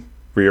back and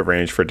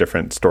rearrange for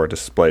different store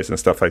displays and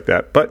stuff like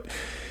that. But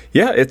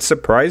yeah, it's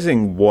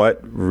surprising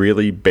what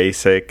really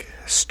basic,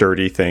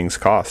 sturdy things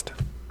cost.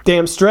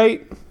 Damn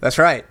straight. That's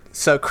right.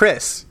 So,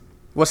 Chris,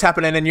 what's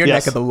happening in your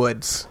neck of the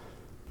woods?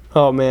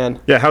 Oh, man.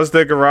 Yeah, how's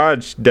the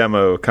garage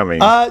demo coming?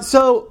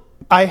 So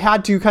I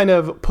had to kind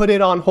of put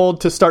it on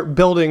hold to start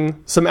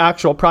building some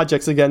actual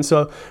projects again.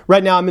 So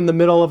right now I'm in the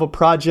middle of a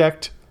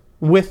project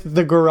with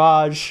the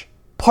garage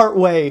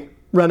partway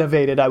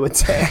renovated, I would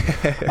say.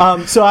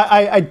 So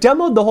I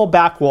demoed the whole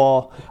back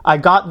wall. I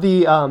got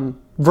the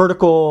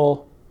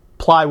vertical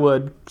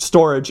plywood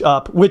storage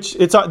up, which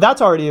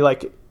that's already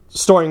like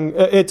storing.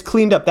 It's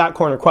cleaned up that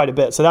corner quite a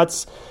bit. So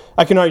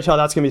I can already tell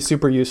that's going to be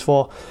super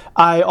useful.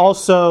 I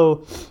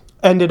also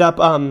ended up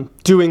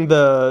doing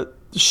the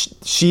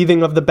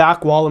sheathing of the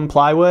back wall in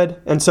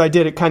plywood. And so I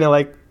did it kind of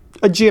like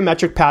a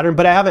geometric pattern,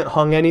 but I haven't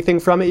hung anything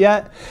from it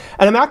yet.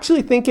 And I'm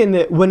actually thinking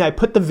that when I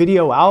put the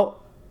video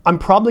out, I'm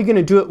probably going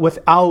to do it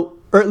without,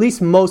 or at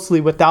least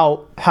mostly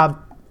without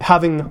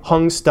having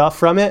hung stuff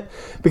from it,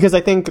 because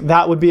I think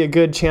that would be a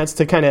good chance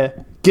to kind of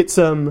get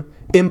some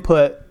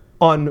input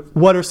on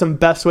what are some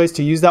best ways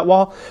to use that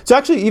wall. So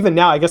actually, even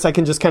now, I guess I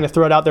can just kind of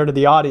throw it out there to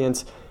the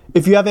audience.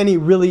 If you have any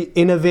really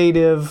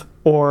innovative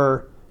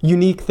or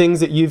unique things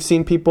that you've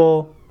seen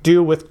people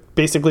do with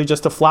basically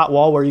just a flat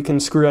wall where you can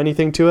screw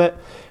anything to it.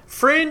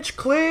 French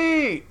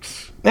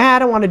cleats! I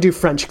don't want to do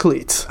French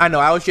cleats. I know,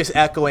 I was just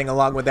echoing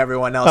along with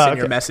everyone else in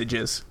your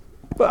messages.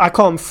 I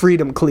call them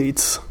freedom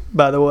cleats,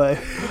 by the way.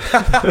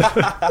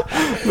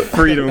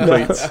 Freedom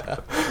cleats.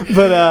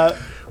 But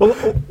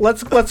well,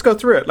 let's go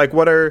through it. Like,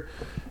 what are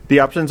the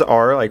options?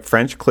 Are like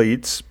French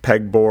cleats,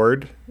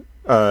 pegboard.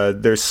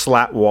 There's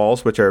slat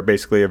walls, which are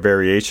basically a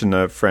variation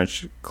of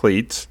French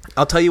cleats.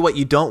 I'll tell you what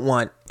you don't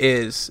want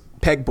is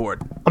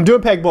pegboard. I'm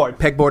doing pegboard.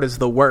 Pegboard is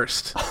the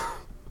worst.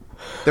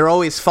 They're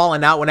always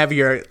falling out whenever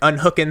you're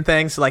unhooking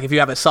things. Like if you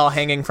have a saw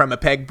hanging from a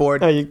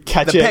pegboard, you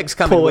catch the it, pegs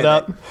coming pull with it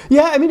up.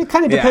 Yeah, I mean, it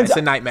kind of depends. It's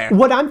a nightmare.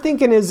 What I'm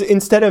thinking is,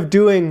 instead of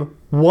doing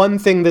one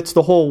thing that's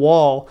the whole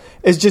wall,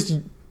 is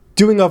just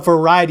doing a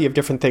variety of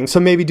different things.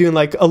 So maybe doing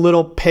like a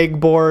little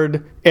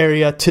pegboard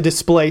area to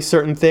display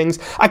certain things.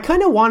 I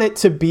kind of want it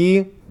to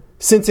be,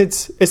 since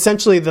it's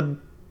essentially the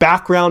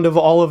background of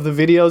all of the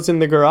videos in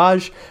the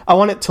garage, I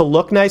want it to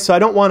look nice. So I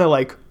don't want to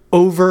like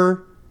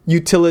over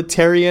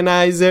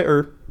utilitarianize it,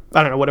 or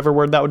I don't know, whatever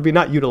word that would be,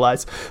 not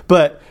utilize,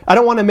 but I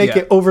don't want to make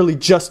it overly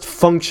just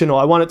functional.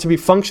 I want it to be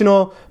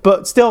functional,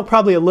 but still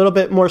probably a little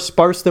bit more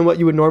sparse than what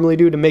you would normally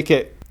do to make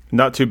it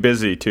not too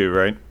busy too,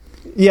 right?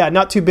 Yeah,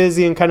 not too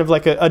busy, and kind of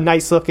like a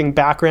nice looking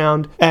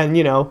background, and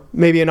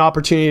maybe an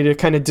opportunity to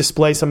kind of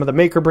display some of the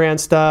Maker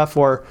brand stuff.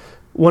 Or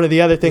one of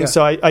the other things,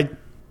 so I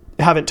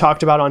haven't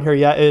talked about on here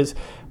yet, is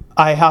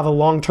I have a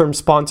long-term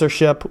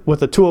sponsorship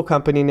with a tool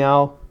company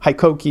now,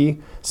 Hikoki.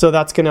 So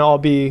that's going to all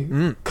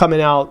be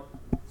coming out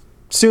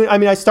soon. I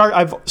mean,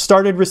 I've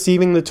started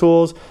receiving the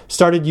tools,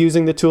 started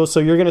using the tools, so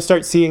you're going to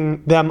start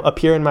seeing them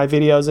appear in my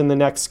videos in the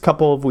next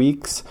couple of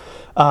weeks.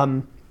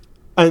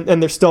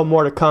 And there's still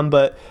more to come,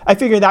 but I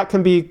figure that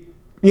can be,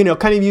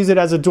 kind of use it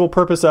as a dual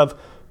purpose of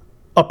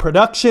a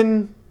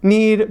production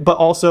need, but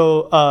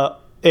also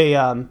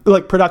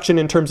like production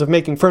in terms of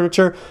making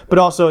furniture, but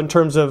also in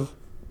terms of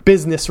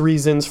business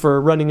reasons for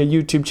running a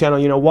YouTube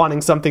channel, wanting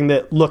something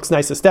that looks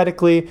nice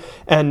aesthetically,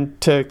 and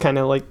to kind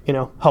of like,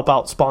 help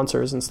out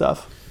sponsors and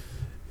stuff.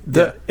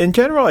 In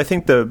general, I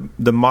think the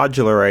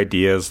modular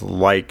ideas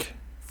like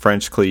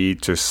French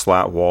cleats or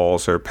slat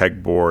walls or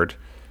pegboard,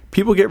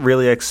 people get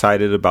really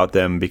excited about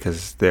them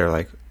because they're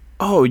like,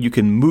 oh, you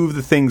can move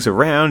the things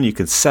around, you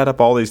can set up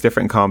all these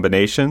different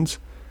combinations.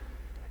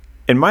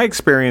 In my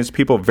experience,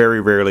 people very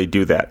rarely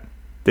do that.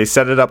 They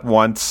set it up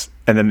once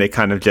and then they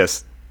kind of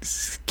just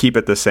keep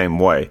it the same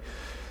way.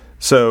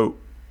 So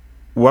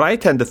what I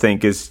tend to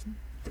think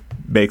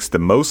makes the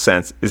most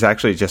sense is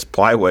actually just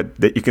plywood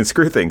that you can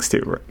screw things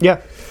to.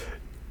 Yeah.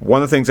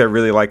 One of the things I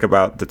really like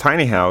about the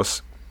tiny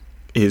house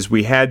is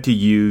we had to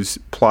use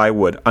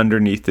plywood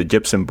underneath the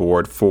gypsum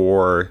board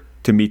to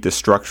meet the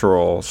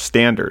structural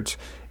standards.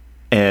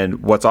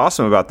 And what's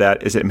awesome about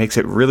that is it makes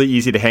it really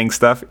easy to hang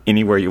stuff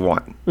anywhere you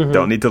want. Mm-hmm.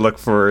 Don't need to look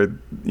for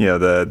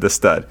the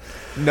stud.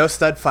 No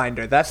stud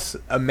finder. That's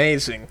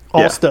amazing.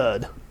 All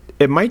stud.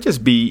 It might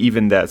just be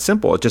even that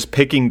simple, just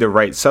picking the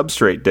right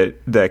substrate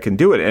that can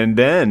do it. And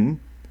then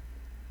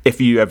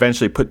if you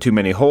eventually put too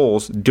many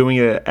holes, doing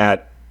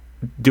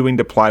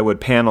the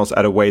plywood panels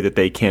at a way that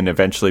they can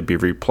eventually be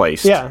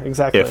replaced. Yeah,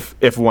 exactly.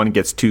 If one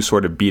gets too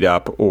sort of beat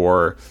up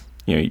or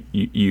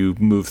you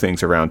move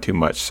things around too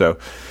much. So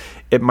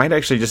it might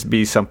actually just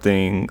be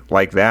something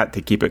like that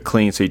to keep it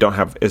clean so you don't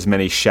have as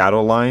many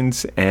shadow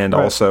lines. And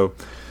also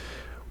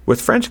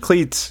with French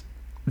cleats,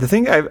 the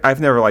thing I've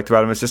never liked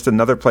about them is just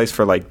another place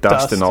for like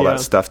dust and all that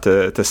stuff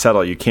to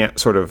settle. You can't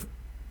sort of,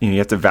 you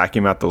have to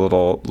vacuum out the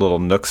little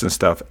nooks and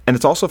stuff. And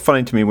it's also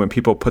funny to me when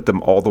people put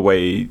them all the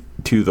way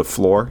to the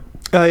floor.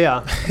 Oh,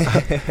 yeah.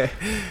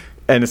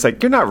 And it's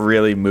like, you're not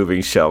really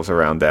moving shelves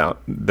around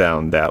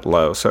down that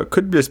low. So it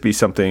could just be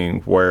something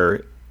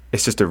where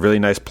it's just a really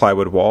nice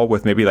plywood wall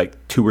with maybe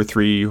like 2 or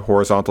 3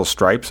 horizontal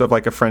stripes of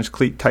like a French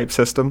cleat type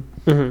system.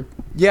 Mm-hmm.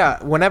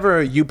 Yeah,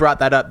 whenever you brought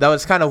that up, that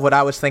was kind of what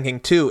I was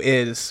thinking too,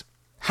 is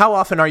how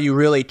often are you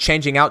really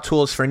changing out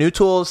tools for new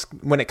tools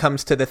when it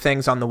comes to the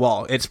things on the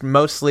wall? It's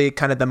mostly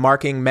kind of the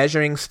marking,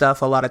 measuring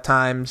stuff a lot of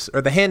times,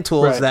 or the hand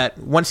tools that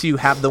once you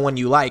have the one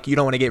you like, you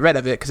don't want to get rid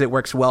of it because it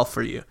works well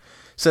for you.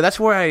 So that's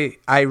where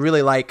I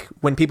really like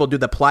when people do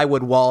the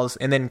plywood walls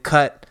and then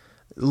cut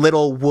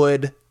little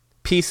wood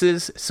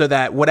pieces so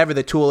that whatever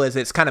the tool is,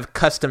 it's kind of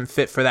custom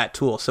fit for that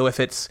tool. So if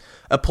it's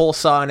a pole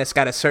saw and it's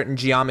got a certain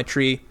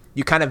geometry,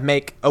 you kind of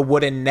make a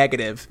wooden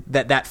negative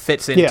that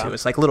fits into. Yeah.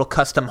 It's like little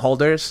custom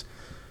holders.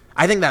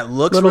 I think that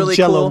looks little really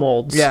Jello cool.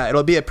 molds. Yeah,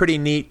 it'll be a pretty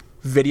neat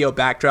video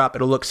backdrop.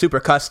 It'll look super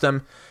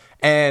custom.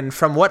 And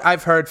from what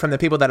I've heard from the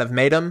people that have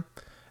made them,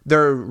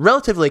 they're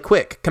relatively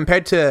quick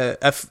compared to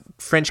a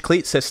French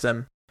cleat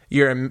system.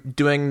 You're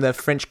doing the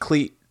French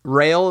cleat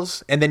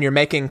rails, and then you're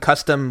making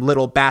custom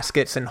little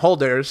baskets and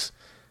holders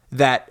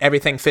that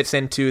everything fits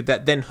into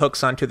that then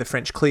hooks onto the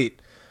French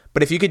cleat.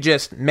 But if you could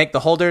just make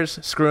the holders,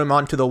 screw them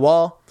onto the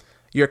wall,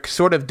 you're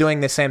sort of doing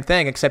the same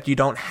thing, except you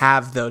don't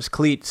have those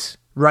cleats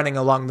running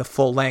along the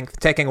full length,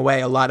 taking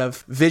away a lot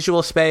of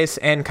visual space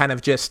and kind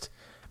of just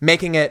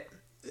making it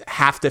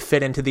have to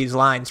fit into these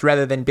lines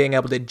rather than being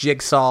able to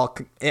jigsaw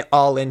it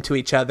all into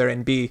each other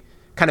and be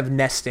kind of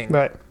nesting.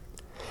 Right.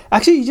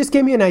 Actually, you just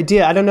gave me an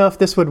idea. I don't know if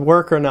this would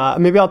work or not.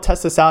 Maybe I'll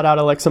test this out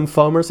of like some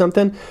foam or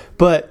something.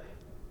 But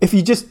if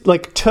you just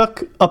like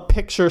took a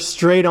picture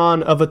straight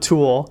on of a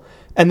tool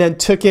and then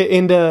took it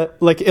into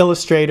like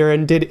Illustrator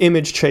and did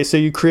image trace, so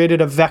you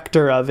created a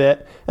vector of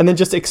it and then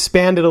just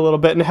expanded a little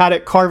bit and had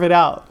it carve it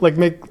out, like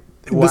make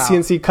the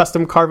CNC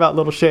custom carve out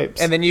little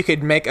shapes. And then you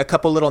could make a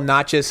couple little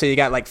notches so you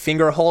got like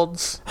finger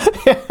holds.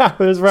 Yeah,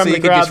 so you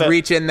could just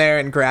reach in there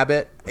and grab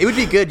it. It would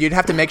be good. You'd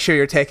have to make sure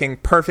you're taking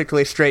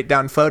perfectly straight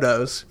down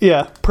photos.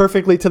 Yeah,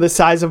 perfectly to the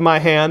size of my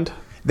hand.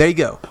 There you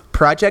go.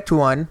 Project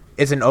 1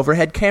 is an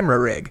overhead camera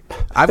rig.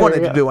 I've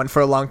wanted to do one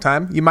for a long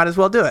time. You might as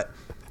well do it.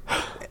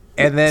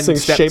 And then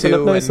step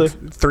 2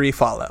 and 3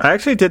 follow. I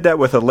actually did that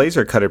with a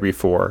laser cutter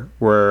before,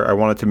 where I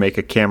wanted to make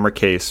a camera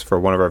case for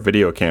one of our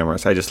video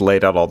cameras. I just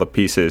laid out all the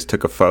pieces,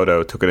 took a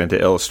photo, took it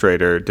into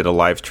Illustrator, did a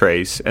live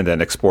trace, and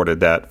then exported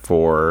that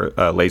for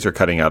laser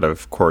cutting out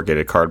of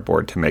corrugated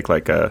cardboard to make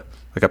like a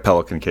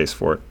Pelican case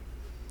for it.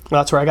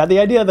 That's where I got the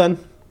idea then.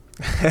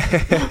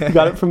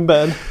 Got it from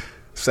Ben.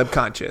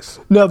 Subconscious.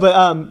 No,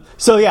 but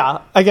so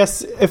yeah, I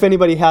guess if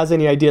anybody has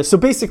any ideas. So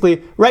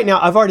basically, right now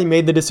I've already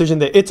made the decision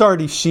that it's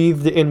already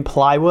sheathed in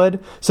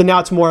plywood. So now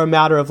it's more a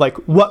matter of like,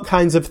 what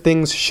kinds of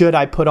things should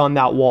I put on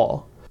that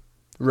wall?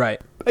 Right.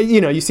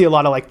 You see a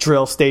lot of like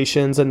drill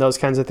stations and those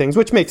kinds of things,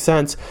 which makes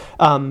sense.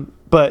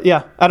 But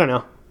yeah, I don't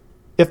know.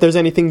 If there's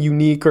anything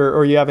unique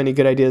or you have any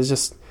good ideas,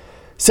 just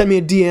send me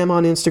a DM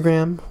on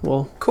Instagram.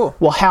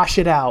 We'll hash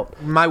it out.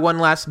 My one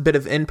last bit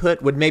of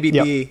input would maybe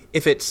be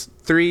if it's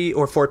 3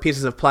 or 4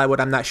 pieces of plywood,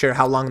 I'm not sure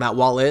how long that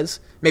wall is.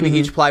 Maybe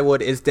each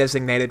plywood is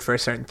designated for a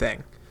certain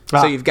thing.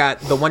 So you've got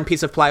the one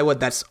piece of plywood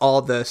that's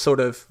all the sort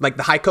of like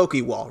the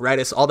Hikoki wall, right?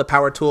 It's all the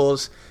power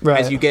tools. Right.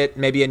 As you get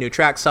maybe a new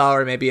track saw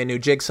or maybe a new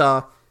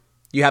jigsaw,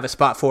 you have a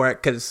spot for it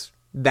because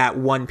that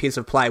one piece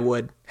of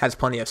plywood has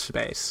plenty of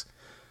space.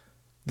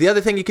 The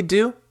other thing you could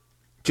do,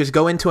 just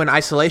go into an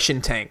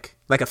isolation tank,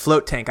 like a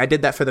float tank. I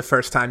did that for the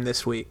first time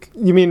this week.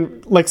 You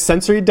mean like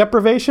sensory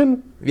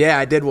deprivation? Yeah,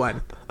 I did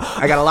one.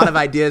 I got a lot of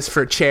ideas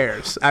for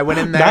chairs. I went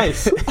in there.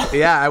 Nice.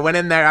 Yeah, I went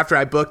in there after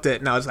I booked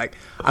it, and I was like,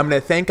 I'm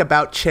going to think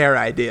about chair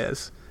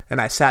ideas. And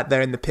I sat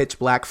there in the pitch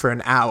black for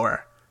an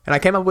hour, and I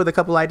came up with a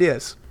couple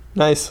ideas.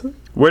 Nice.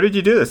 Where did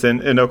you do this?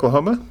 In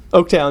Oklahoma?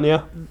 Oaktown,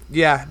 yeah.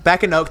 Yeah,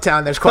 back in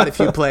Oaktown, there's quite a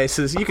few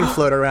places. You can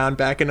float around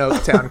back in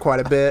Oaktown quite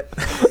a bit.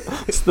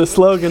 It's the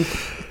slogan.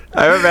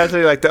 I'm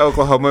imagining like the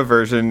Oklahoma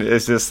version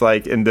is just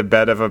like in the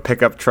bed of a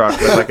pickup truck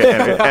with like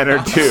an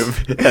inner tube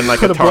and like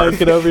Put a a tarp.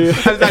 blanket over you. I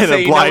was about to And a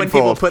say, you know when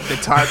people blindfold. put the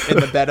tarp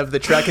in the bed of the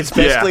truck? It's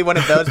basically Yeah. one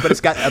of those, but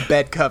it's got a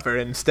bed cover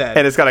instead.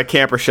 And it's got a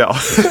camper shell.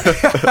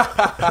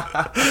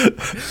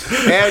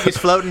 Yeah, just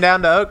floating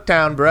down to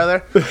Oaktown,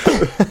 brother.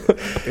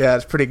 Yeah,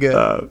 it's pretty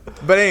good.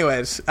 But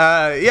anyways,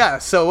 yeah,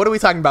 so what are we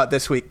talking about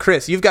this week?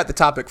 Chris, you've got the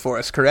topic for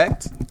us,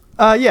 correct?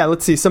 Yeah,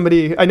 let's see.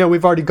 I know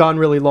we've already gone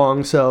really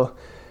long, so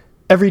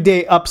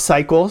Everyday Up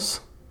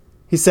Cycles.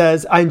 He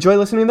says, I enjoy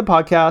listening to the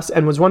podcast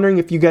and was wondering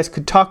if you guys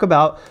could talk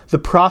about the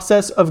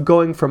process of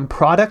going from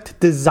product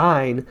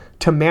design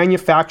to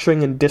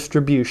manufacturing and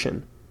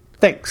distribution.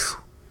 Thanks.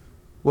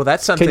 Well,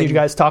 that's something... Can you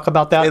guys talk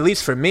about that? At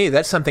least for me,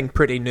 that's something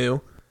pretty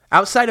new.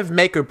 Outside of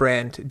Maker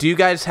Brand, do you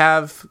guys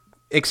have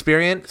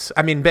experience?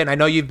 I mean, Ben, I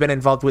know you've been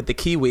involved with the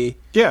Kiwi,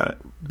 Yeah.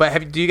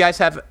 but do you guys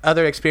have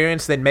other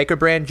experience than Maker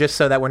Brand, just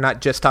so that we're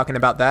not just talking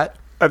about that?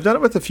 I've done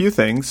it with a few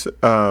things.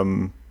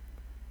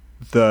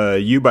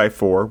 The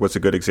U-by-4 was a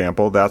good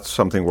example. That's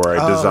something where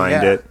I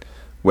designed it,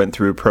 went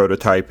through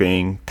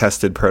prototyping,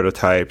 tested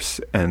prototypes,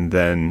 and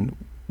then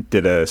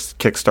did a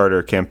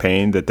Kickstarter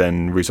campaign that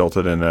then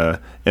resulted in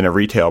a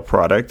retail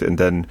product. And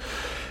then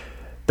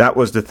that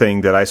was the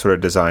thing that I sort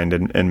of designed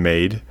and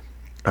made.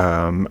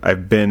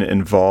 I've been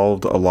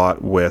involved a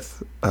lot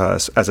with,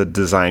 as a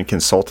design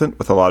consultant,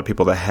 with a lot of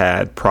people that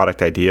had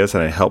product ideas,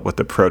 and I helped with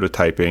the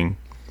prototyping.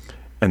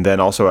 And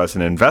then also as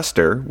an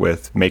investor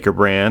with Maker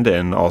Brand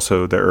and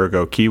also the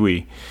Ergo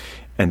Kiwi.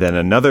 And then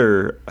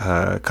another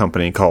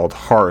company called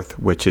Hearth,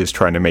 which is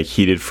trying to make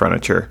heated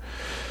furniture.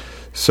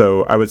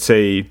 So I would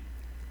say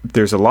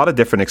there's a lot of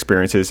different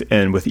experiences.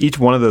 And with each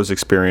one of those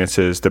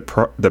experiences, the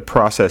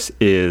process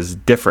is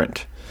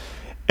different.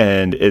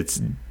 And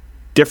it's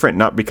different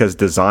not because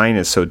design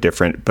is so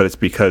different, but it's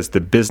because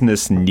the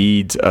business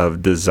needs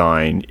of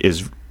design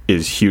is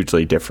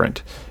hugely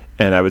different.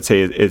 And I would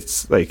say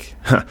it's like...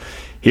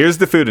 Here's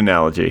the food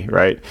analogy,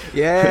 right?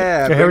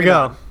 Yeah. Okay, here we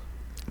go.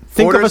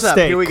 Think of a Orders up.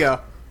 steak. Here we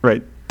go.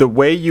 Right. The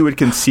way you would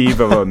conceive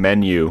of a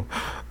menu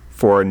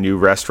for a new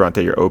restaurant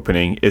that you're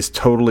opening is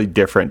totally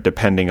different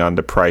depending on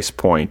the price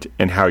point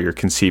and how you're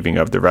conceiving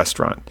of the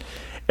restaurant.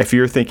 If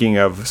you're thinking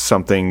of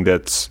something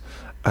that's,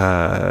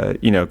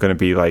 going to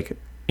be like,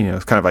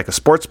 it's kind of like a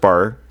sports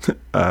bar,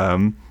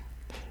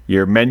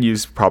 your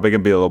menu's probably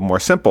going to be a little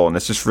more simple. And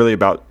it's just really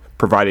about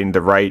providing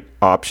the right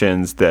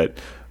options that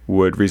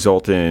would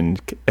result in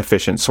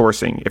efficient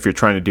sourcing. If you're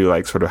trying to do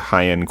like sort of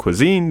high-end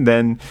cuisine,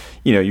 then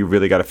you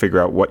really got to figure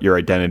out what your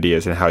identity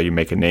is and how you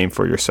make a name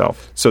for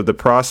yourself. So the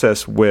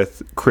process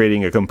with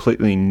creating a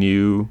completely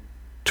new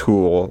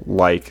tool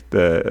like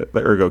the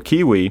Ergo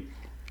Kiwi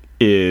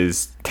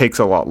takes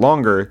a lot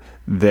longer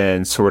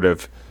than sort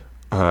of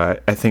I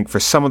think for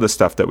some of the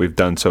stuff that we've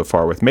done so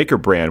far with Maker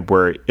Brand,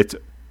 where it's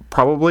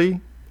probably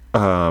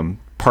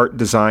part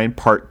design,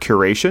 part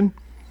curation.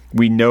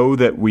 We know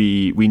that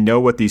we know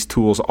what these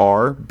tools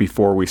are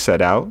before we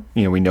set out.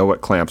 We know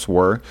what clamps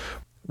were.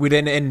 We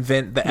didn't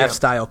invent the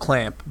F-style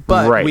clamp,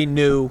 but we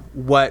knew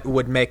what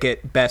would make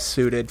it best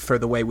suited for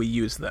the way we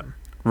use them.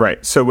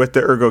 Right. So with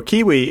the Ergo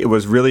Kiwi, it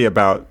was really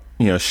about,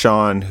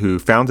 Sean, who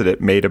founded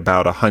it, made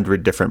about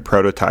 100 different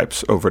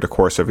prototypes over the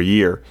course of a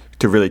year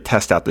to really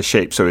test out the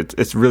shape. So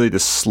it's really the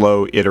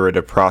slow,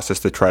 iterative process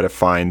to try to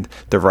find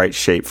the right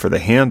shape for the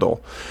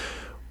handle.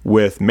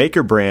 With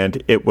Maker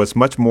Brand, it was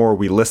much more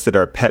we listed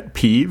our pet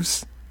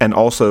peeves and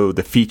also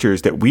the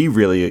features that we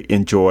really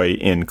enjoy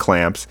in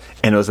clamps.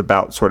 And it was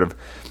about sort of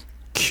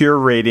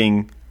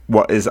curating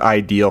what is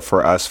ideal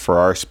for us for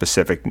our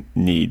specific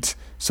needs.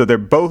 So they're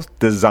both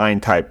design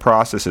type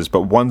processes,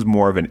 but one's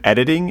more of an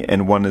editing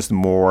and one is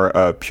more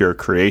of pure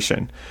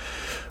creation.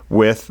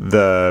 With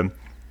the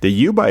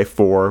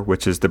U-by-4,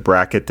 which is the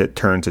bracket that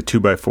turns a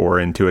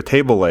 2x4 into a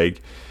table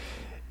leg,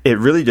 it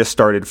really just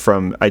started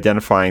from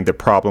identifying the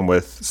problem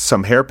with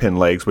some hairpin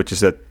legs, which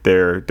is that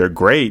they're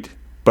great,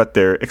 but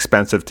they're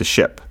expensive to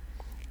ship.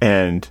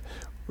 And,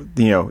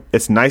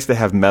 it's nice to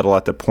have metal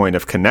at the point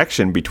of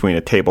connection between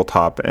a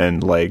tabletop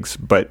and legs,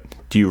 but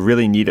do you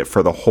really need it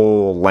for the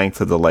whole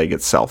length of the leg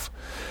itself?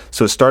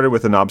 So it started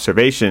with an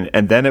observation,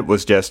 and then it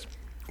was just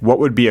what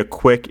would be a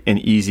quick and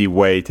easy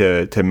way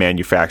to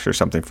manufacture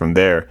something from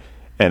there.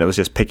 And it was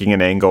just picking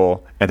an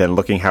angle and then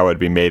looking how it would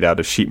be made out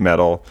of sheet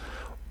metal,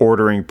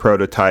 ordering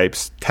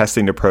prototypes,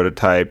 testing the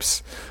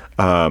prototypes,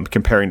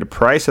 comparing the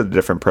price of the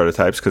different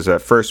prototypes, because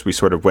at first we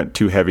sort of went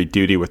too heavy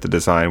duty with the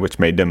design, which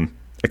made them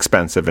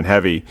expensive and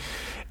heavy.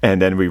 And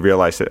then we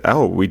realized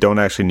that, we don't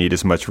actually need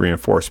as much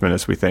reinforcement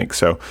as we think.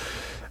 So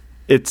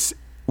it's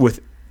with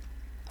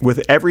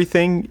with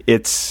everything,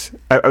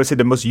 I would say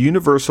the most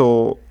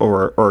universal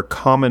or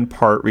common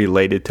part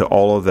related to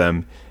all of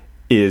them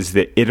is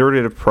the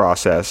iterative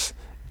process.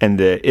 And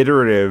the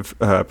iterative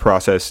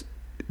process,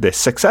 the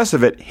success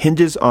of it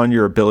hinges on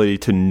your ability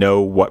to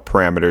know what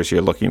parameters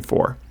you're looking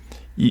for.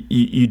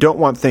 You don't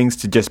want things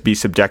to just be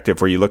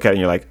subjective where you look at it and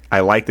you're like,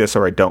 I like this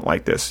or I don't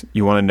like this.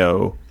 You want to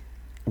know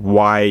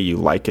why you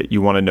like it.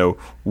 You want to know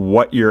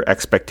what your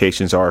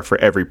expectations are for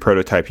every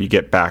prototype you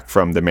get back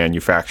from the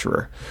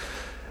manufacturer.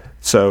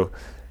 So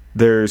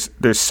there's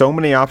so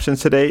many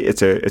options today.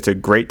 It's a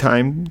great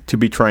time to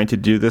be trying to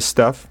do this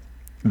stuff.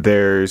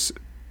 There's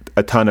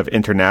a ton of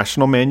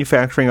international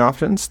manufacturing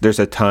options. There's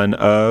a ton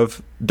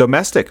of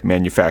domestic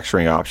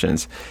manufacturing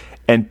options.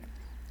 And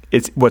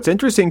what's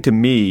interesting to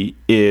me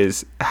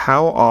is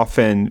how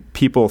often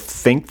people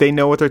think they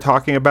know what they're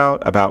talking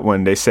about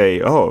when they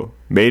say, oh,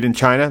 made in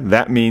China,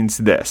 that means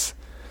this.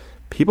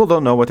 People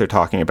don't know what they're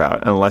talking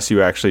about unless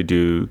you actually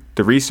do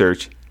the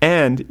research.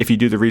 And if you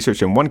do the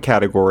research in one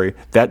category,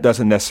 that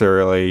doesn't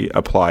necessarily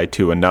apply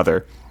to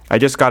another. I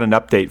just got an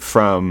update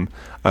from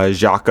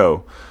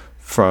Jaco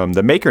from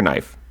the Maker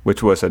Knife,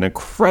 which was an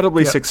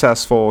incredibly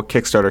successful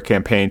Kickstarter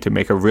campaign to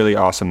make a really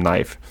awesome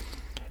knife.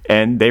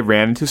 And they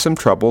ran into some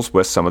troubles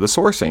with some of the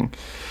sourcing.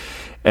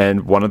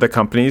 And one of the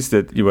companies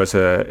that was,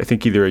 I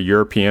think, either a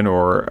European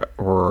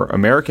or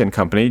American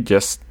company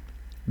just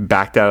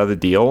backed out of the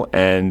deal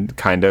and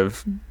kind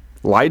of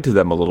lied to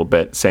them a little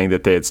bit, saying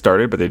that they had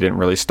started, but they didn't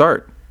really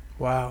start.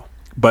 Wow.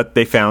 But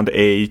they found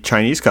a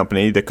Chinese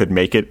company that could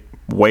make it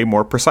way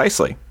more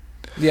precisely.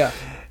 Yeah.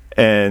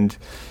 And,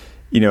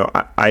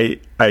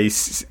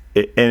 and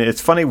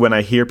it's funny when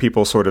I hear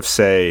people sort of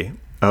say,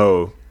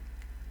 oh,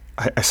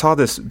 I saw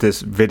this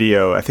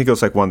video, I think it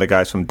was like one of the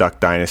guys from Duck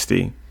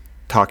Dynasty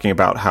talking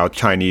about how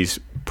Chinese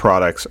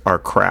products are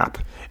crap.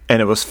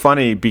 And it was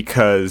funny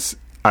because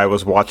I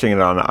was watching it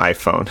on an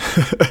iPhone,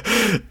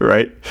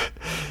 right?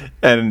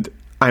 And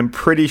I'm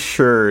pretty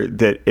sure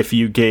that if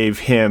you gave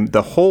him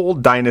the whole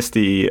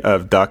dynasty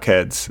of duck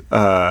heads,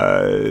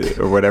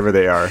 or whatever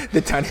they are.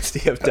 The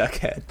dynasty of duck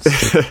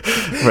heads.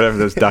 Whatever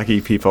those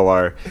ducky people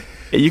are.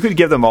 You could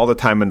give them all the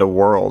time in the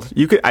world.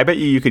 I bet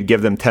you could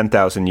give them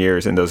 10,000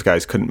 years and those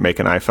guys couldn't make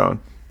an iPhone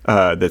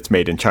that's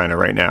made in China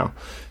right now.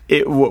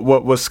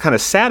 What was kind of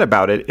sad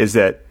about it is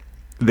that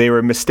they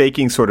were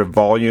mistaking sort of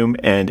volume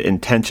and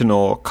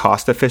intentional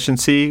cost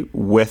efficiency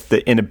with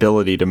the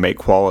inability to make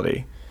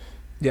quality.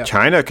 Yeah.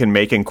 China can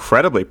make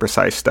incredibly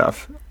precise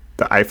stuff.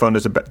 The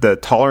iPhone the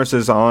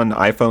tolerances on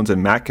iPhones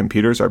and Mac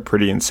computers are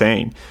pretty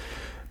insane.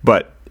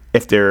 But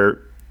if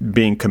they're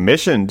being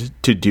commissioned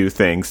to do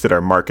things that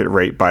are market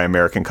rate by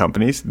American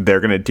companies, they're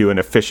going to do an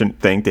efficient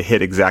thing to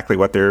hit exactly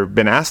what they're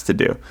been asked to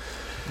do.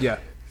 Yeah.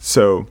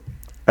 So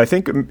I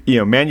think,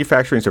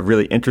 manufacturing is a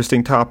really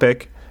interesting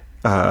topic.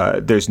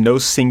 There's no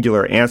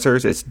singular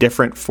answers. It's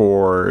different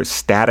for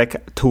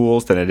static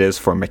tools than it is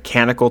for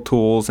mechanical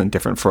tools and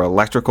different for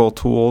electrical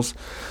tools.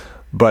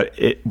 But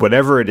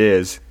whatever it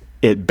is,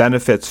 it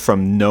benefits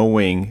from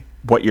knowing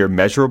what your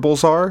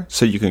measurables are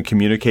so you can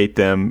communicate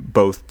them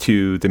both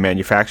to the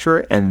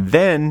manufacturer, and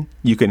then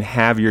you can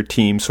have your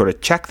team sort of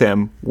check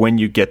them when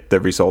you get the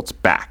results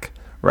back,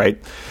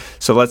 right?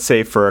 So let's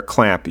say for a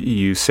clamp,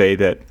 you say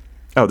that,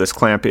 oh, this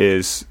clamp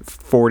is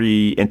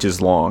 40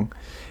 inches long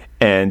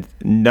and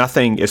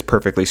nothing is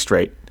perfectly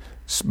straight.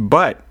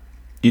 But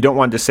you don't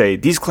want to say,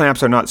 these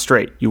clamps are not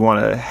straight. You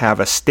want to have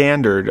a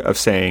standard of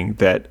saying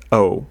that,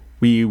 oh,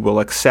 we will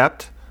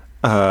accept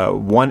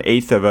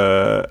 1/8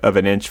 of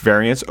an inch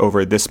variance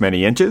over this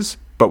many inches,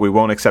 but we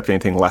won't accept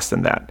anything less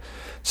than that.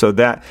 So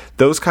that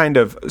those kind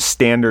of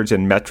standards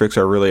and metrics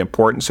are really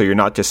important. So you're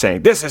not just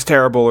saying this is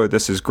terrible or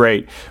this is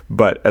great,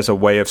 but as a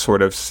way of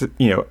sort of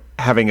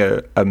having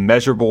a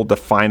measurable,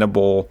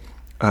 definable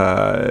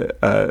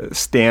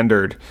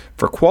standard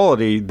for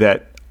quality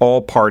that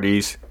all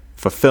parties,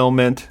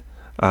 fulfillment,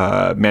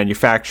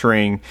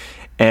 manufacturing,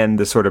 and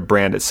the sort of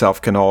brand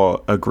itself can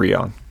all agree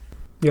on.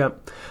 Yeah.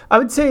 I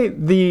would say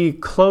the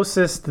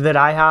closest that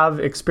I have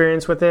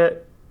experience with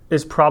it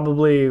is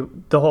probably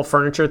the whole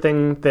furniture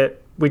thing that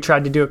we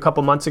tried to do a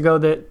couple months ago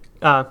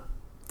that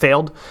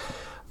failed.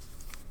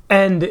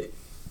 And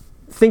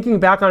thinking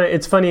back on it,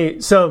 it's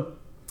funny. So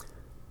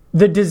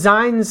the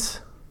designs,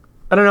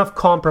 I don't know if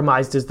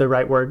compromised is the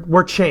right word,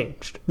 were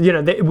changed.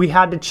 We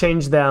had to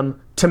change them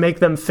to make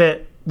them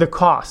fit the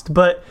cost.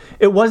 But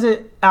it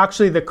wasn't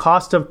actually the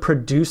cost of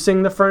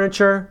producing the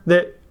furniture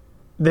that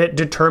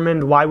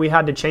determined why we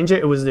had to change it.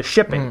 It was the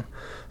shipping.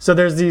 So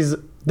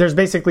there's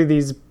basically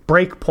these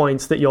break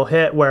points that you'll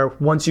hit where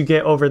once you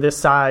get over this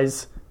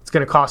size, it's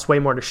going to cost way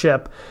more to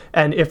ship.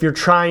 And if you're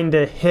trying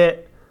to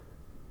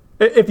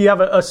if you have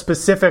a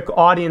specific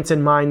audience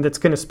in mind that's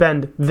going to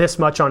spend this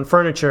much on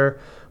furniture,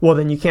 well,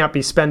 then you can't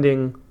be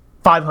spending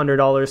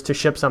 $500 to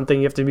ship something.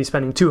 You have to be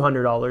spending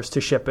 $200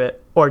 to ship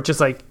it, or it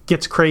just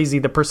gets crazy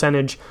the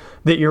percentage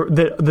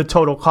that the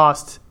total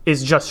cost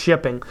is just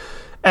shipping.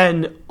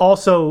 And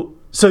also,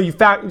 so you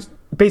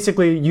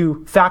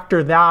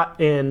factor that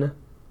in,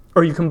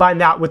 or you combine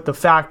that with the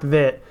fact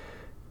that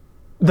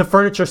the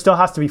furniture still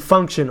has to be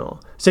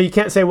functional. So you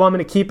can't say, well, I'm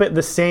going to keep it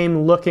the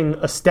same looking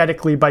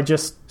aesthetically by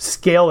just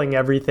scaling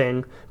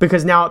everything,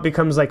 because now it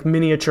becomes like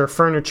miniature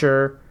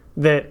furniture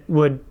that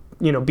would,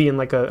 be in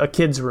like a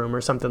kid's room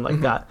or something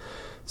like that.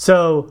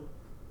 So,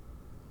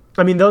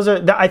 I mean,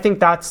 I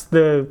think that's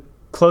the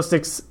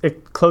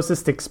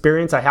closest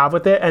experience I have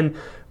with it. And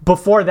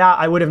before that,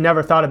 I would have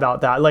never thought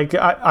about that. Like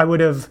I would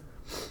have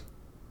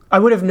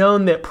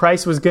known that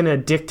price was going to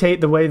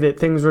dictate the way that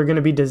things were going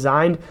to be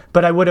designed,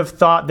 but I would have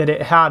thought that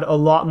it had a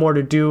lot more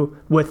to do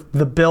with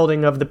the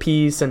building of the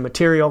piece and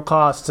material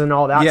costs and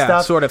all that stuff.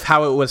 Yeah, sort of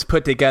how it was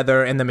put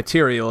together and the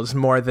materials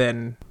more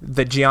than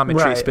the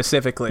geometry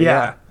specifically.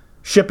 Yeah.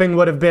 Shipping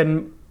would have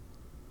been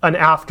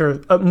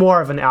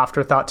more of an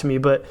afterthought to me,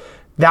 but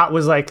that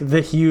was like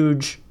the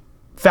huge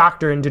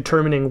factor in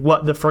determining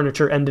what the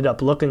furniture ended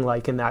up looking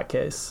like in that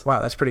case.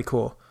 Wow, that's pretty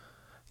cool.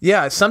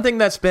 Yeah, something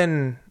that's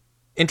been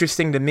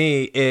interesting to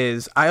me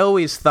is I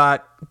always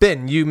thought,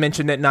 Ben, you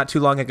mentioned it not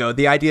too long ago,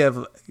 the idea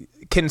of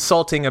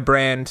consulting a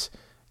brand,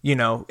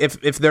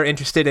 if they're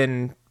interested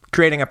in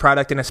creating a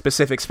product in a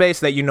specific space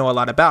that you know a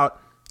lot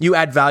about, you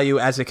add value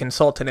as a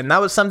consultant. And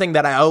that was something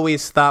that I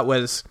always thought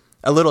was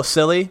a little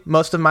silly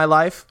most of my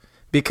life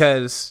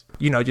because,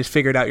 just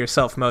figure it out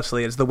yourself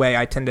mostly is the way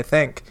I tend to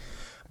think.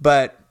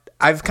 But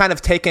I've kind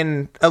of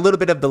taken a little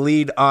bit of the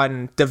lead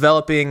on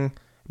developing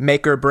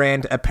maker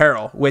brand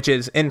apparel, which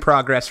is in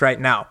progress right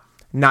now,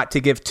 not to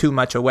give too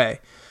much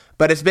away.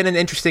 But it's been an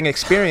interesting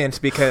experience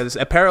because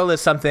apparel is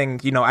something,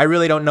 I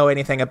really don't know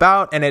anything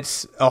about, and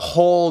it's a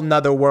whole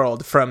nother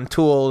world from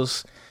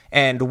tools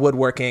and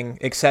woodworking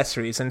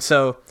accessories. And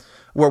so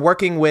we're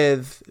working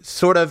with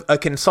sort of a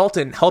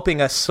consultant helping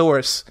us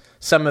source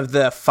some of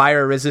the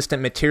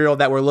fire-resistant material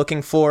that we're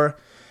looking for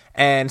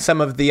and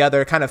some of the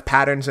other kind of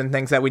patterns and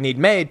things that we need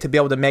made to be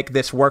able to make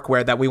this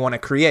workwear that we want to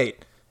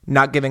create.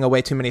 Not giving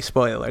away too many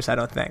spoilers, I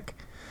don't think.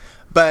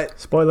 But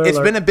it's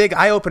been a big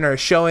eye-opener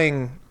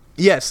showing,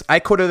 yes, I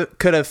could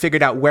have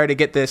figured out where to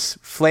get this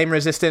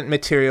flame-resistant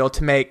material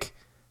to make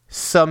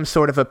some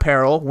sort of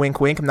apparel. Wink,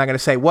 wink. I'm not going to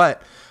say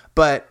what.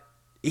 But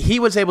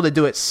he was able to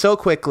do it so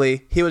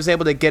quickly. He was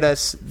able to get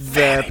us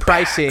the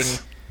pricing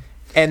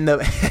and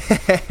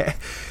the...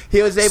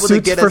 he was able to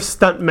get us... Suits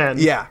for stuntmen.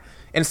 Yeah.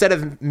 Instead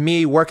of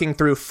me working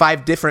through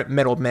 5 different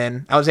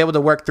middlemen, I was able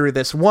to work through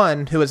this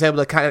one who was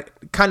able to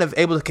kind of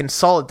able to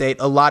consolidate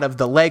a lot of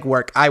the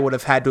legwork I would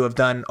have had to have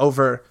done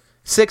over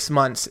 6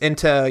 months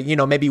into,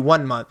 maybe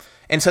 1 month.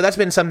 And so that's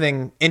been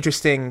something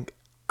interesting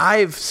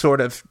I've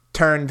sort of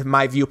turned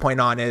my viewpoint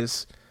on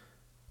is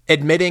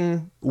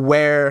admitting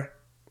where,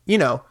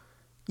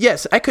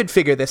 yes, I could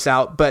figure this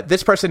out, but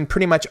this person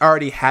pretty much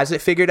already has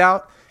it figured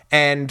out.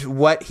 And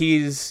what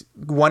he's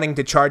wanting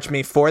to charge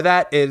me for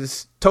that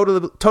is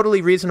totally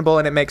reasonable,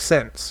 and it makes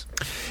sense.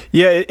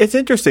 Yeah, it's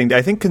interesting.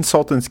 I think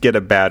consultants get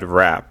a bad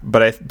rap,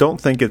 but I don't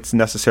think it's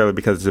necessarily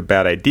because it's a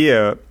bad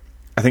idea.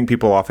 I think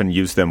people often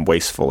use them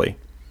wastefully.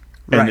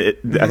 And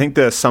I think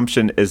the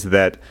assumption is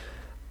that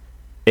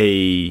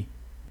a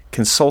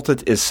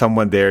consultant is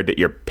someone there that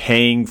you're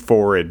paying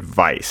for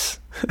advice.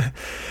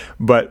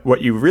 But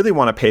what you really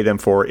want to pay them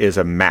for is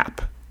a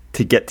map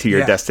to get to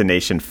your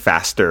destination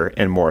faster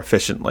and more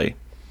efficiently.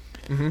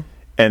 Mm-hmm.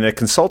 And a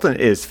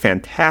consultant is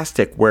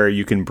fantastic where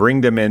you can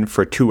bring them in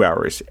for 2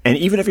 hours. And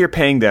even if you're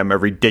paying them a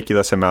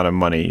ridiculous amount of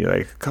money,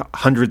 like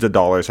hundreds of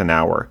dollars an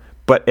hour,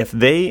 but if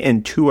they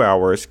in 2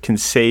 hours can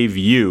save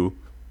you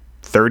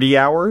 30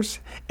 hours,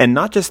 and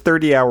not just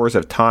 30 hours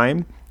of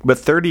time, but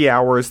 30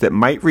 hours that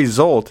might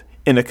result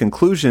in a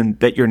conclusion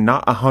that you're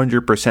not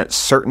 100%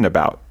 certain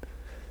about.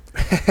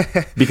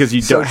 Because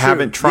you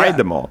haven't tried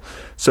them all.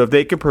 So if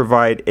they can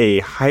provide a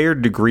higher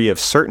degree of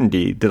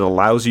certainty that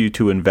allows you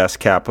to invest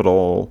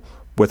capital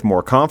with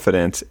more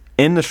confidence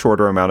in the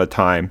shorter amount of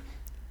time,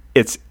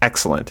 it's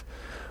excellent.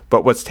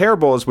 But what's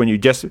terrible is when you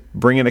just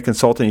bring in a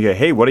consultant and you go,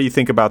 hey, what do you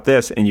think about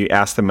this? And you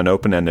ask them an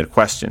open-ended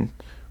question.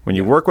 When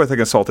you work with a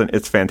consultant,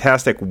 it's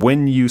fantastic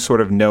when you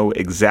sort of know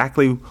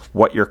exactly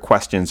what your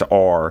questions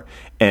are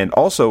and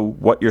also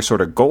what your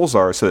sort of goals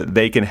are so that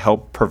they can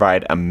help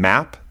provide a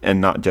map and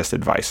not just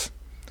advice.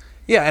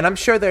 Yeah, and I'm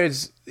sure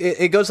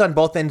it goes on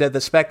both ends of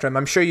the spectrum.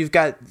 I'm sure you've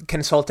got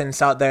consultants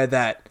out there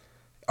that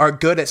are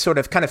good at sort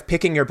of kind of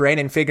picking your brain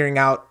and figuring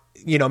out,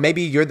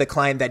 maybe you're the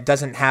client that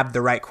doesn't have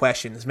the right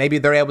questions. Maybe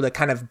they're able to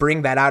kind of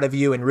bring that out of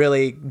you and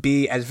really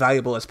be as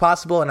valuable as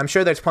possible. And I'm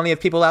sure there's plenty of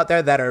people out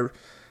there that are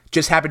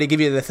just happy to give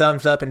you the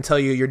thumbs up and tell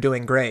you you're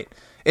doing great.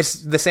 It's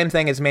the same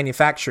thing as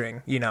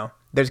manufacturing,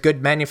 There's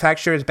good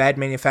manufacturers, bad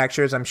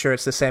manufacturers. I'm sure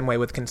it's the same way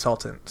with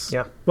consultants.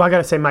 Yeah. Well, I got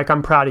to say, Mike,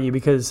 I'm proud of you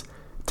because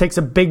it takes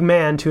a big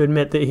man to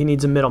admit that he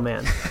needs a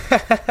middleman.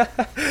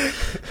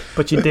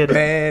 But you did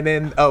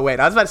it. I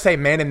was about to say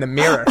man in the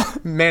mirror.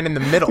 Man in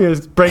the middle. You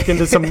just break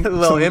into some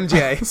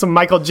MJ. Some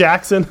Michael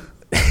Jackson.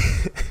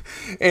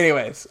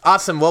 Anyways,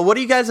 awesome. Well, what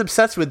are you guys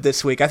obsessed with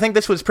this week? I think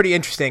this was pretty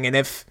interesting. And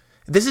if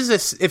this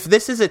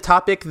is a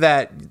topic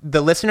that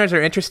the listeners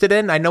are interested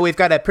in, I know we've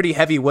got a pretty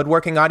heavy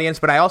woodworking audience,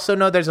 but I also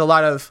know there's a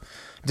lot of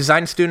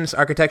design students,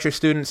 architecture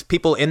students,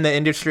 people in the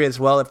industry as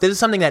well. If this is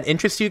something that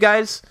interests you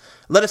guys,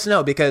 let us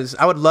know because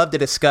I would love to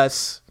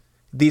discuss,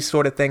 these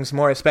sort of things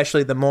more,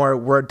 especially the more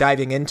we're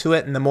diving into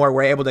it and the more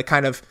we're able to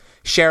kind of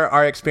share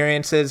our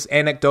experiences,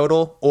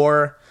 anecdotal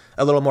or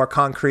a little more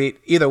concrete.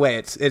 Either way,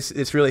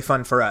 it's really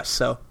fun for us.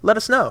 So let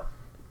us know.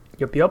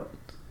 Yep.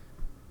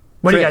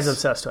 What are you Chris, guys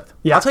obsessed with?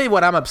 Yeah. I'll tell you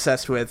what I'm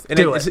obsessed with. And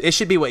it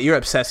should be what you're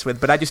obsessed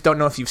with, but I just don't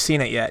know if you've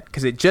seen it yet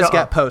because it just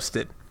got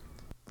posted.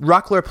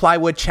 Rockler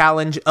Plywood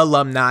Challenge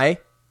alumni,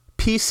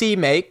 PC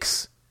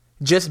Makes,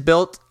 just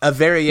built a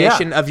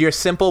variation of your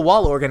simple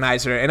wall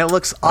organizer, and it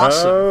looks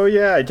awesome. Oh,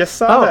 yeah, I just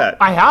saw that.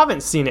 I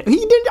haven't seen it. He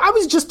did. I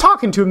was just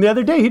talking to him the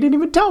other day. He didn't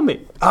even tell me.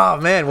 Oh,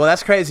 man. Well,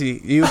 that's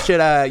crazy. You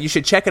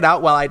should check it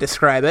out while I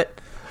describe it.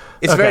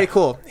 It's very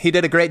cool. He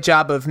did a great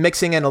job of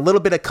mixing in a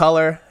little bit of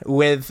color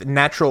with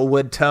natural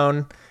wood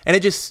tone, and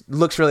it just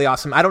looks really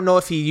awesome. I don't know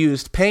if he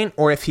used paint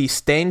or if he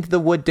stained the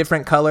wood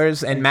different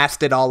colors and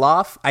masked it all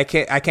off. I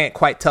can't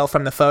quite tell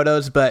from the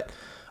photos, but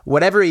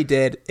whatever he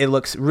did, it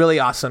looks really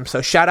awesome.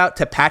 So shout out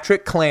to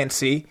Patrick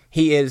Clancy.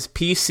 He is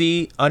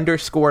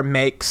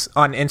PC_makes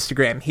on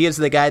Instagram. He is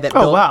the guy that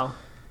built... Oh, wow.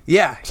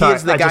 Yeah, he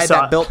is the guy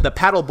that built the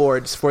paddle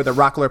boards for the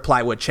Rockler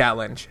Plywood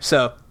Challenge.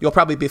 So you'll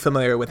probably be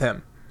familiar with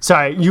him.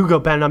 Sorry, you go,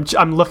 Ben.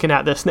 I'm looking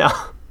at this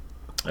now.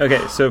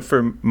 Okay, so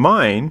for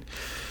mine,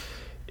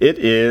 it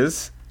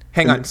is...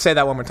 Hang on, say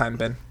that one more time,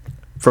 Ben.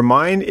 For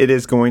mine, it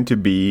is going to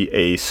be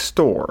a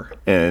store,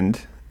 and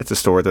it's a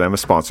store that I'm a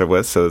sponsor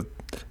with, so,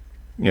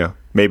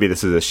 maybe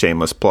this is a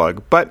shameless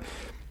plug, but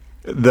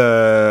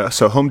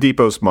so Home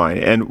Depot's mine,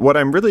 and what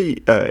I'm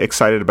really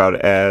excited about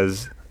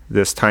as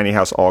this tiny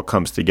house all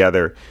comes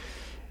together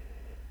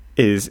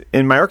is,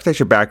 in my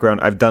architecture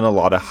background, I've done a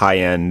lot of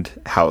high-end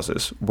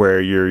houses where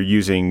you're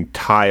using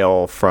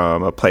tile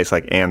from a place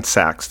like Ann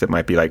Sachs that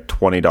might be like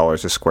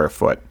 $20 a square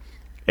foot.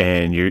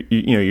 And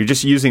you're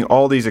just using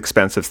all these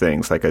expensive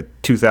things like a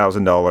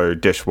 $2,000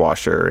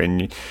 dishwasher,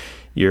 and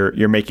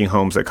you're making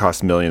homes that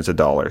cost millions of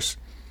dollars.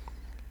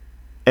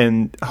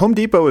 And Home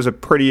Depot is a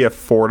pretty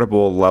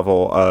affordable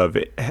level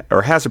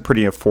has a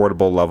pretty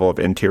affordable level of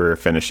interior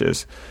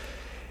finishes.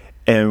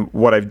 And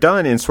what I've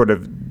done in sort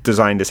of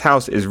design this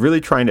house is really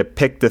trying to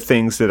pick the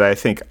things that I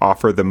think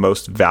offer the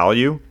most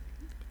value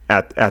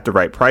at the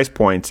right price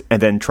points,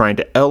 and then trying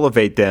to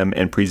elevate them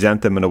and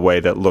present them in a way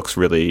that looks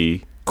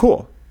really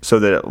cool, so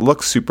that it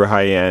looks super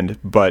high end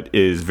but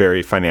is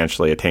very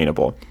financially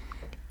attainable.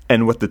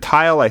 And with the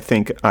tile, I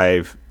think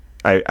I've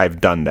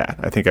done that.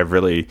 I think I've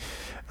really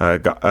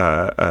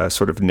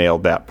sort of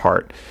nailed that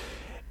part.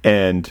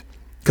 And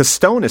because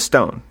stone is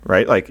stone,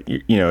 right? Like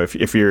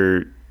if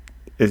you're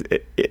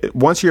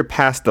once you're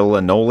past the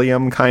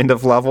linoleum kind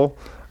of level,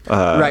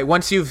 right?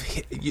 Once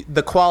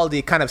the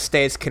quality kind of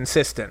stays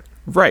consistent.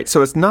 Right,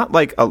 so it's not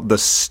like the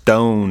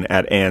stone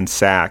at Ann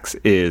Sachs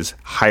is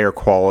higher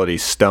quality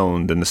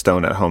stone than the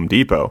stone at Home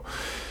Depot.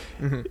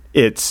 Mm-hmm.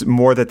 It's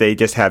more that they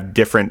just have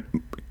different,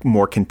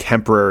 more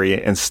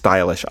contemporary and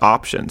stylish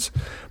options.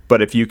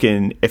 But if you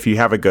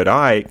have a good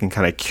eye, you can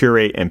kind of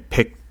curate and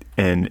pick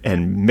and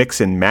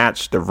mix and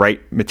match the right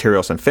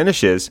materials and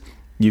finishes.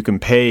 You can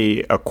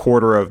pay a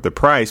quarter of the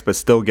price, but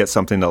still get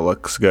something that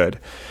looks good.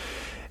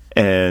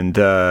 And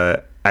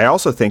I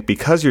also think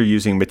because you're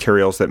using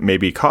materials that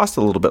maybe cost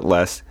a little bit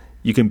less,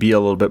 you can be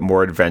a little bit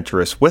more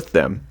adventurous with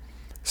them.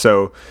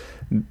 So,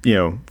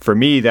 for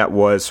me, that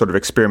was sort of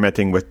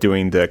experimenting with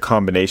doing the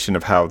combination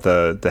of how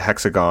the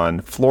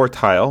hexagon floor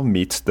tile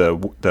meets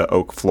the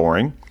oak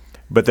flooring,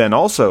 but then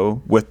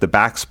also with the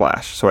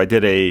backsplash. So I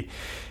did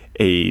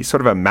a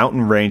sort of a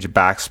mountain range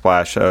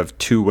backsplash of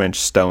 2-inch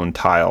stone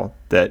tile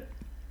that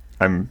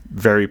I'm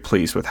very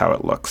pleased with how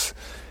it looks.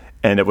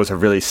 And it was a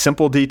really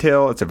simple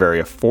detail. It's a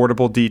very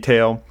affordable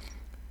detail.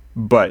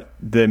 But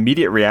the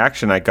immediate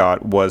reaction I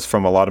got was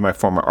from a lot of my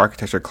former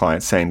architecture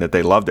clients saying that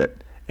they loved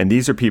it. And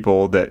these are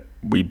people that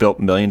we built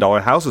 $1 million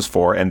houses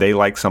for, and they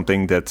like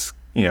something that's,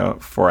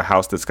 for a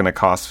house that's going to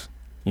cost,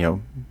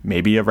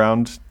 maybe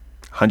around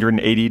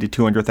 $180,000 to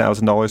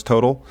 $200,000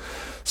 total.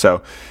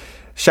 So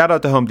shout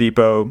out to Home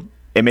Depot.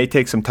 It may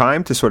take some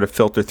time to sort of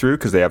filter through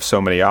because they have so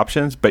many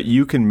options, but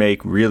you can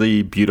make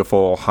really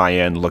beautiful,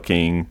 high-end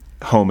looking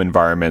home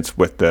environments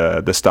with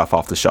the stuff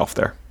off the shelf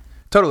there.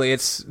 Totally.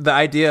 It's the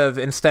idea of,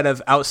 instead of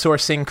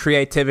outsourcing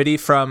creativity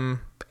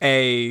from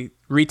a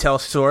retail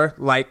store,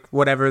 like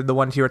whatever the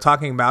ones you were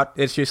talking about,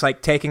 it's just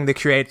like taking the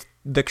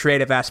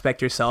creative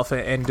aspect yourself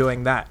and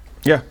doing that.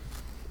 Yeah.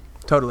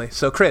 Totally.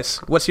 So Chris,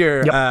 what's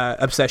your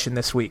obsession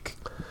this week?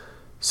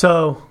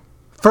 So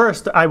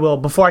first,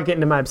 before I get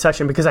into my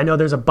obsession, because I know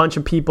there's a bunch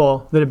of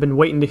people that have been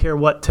waiting to hear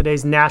what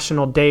today's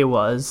National Day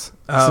was,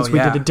 since we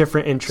did a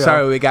different intro.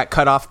 Sorry, we got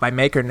cut off by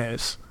Maker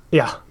News.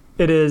 Yeah.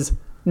 It is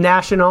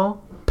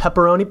National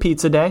Pepperoni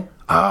Pizza Day.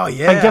 Oh,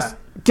 yeah. And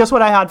guess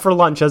what I had for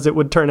lunch, as it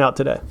would turn out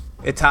today?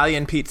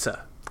 Italian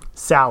pizza.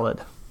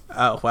 Salad.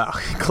 Oh, wow.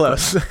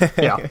 Close.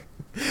 Yeah.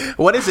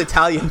 What is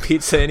Italian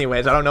pizza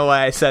anyways? I don't know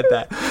why I said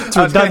that.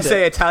 I was going to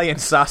say Italian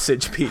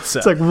sausage pizza.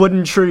 It's like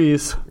wooden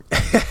trees.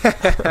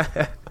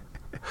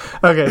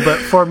 Okay, but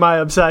for my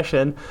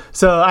obsession,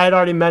 so I had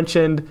already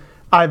mentioned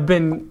I've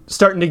been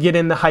starting to get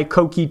in the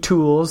Hikoki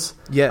tools.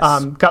 Yes.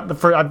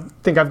 I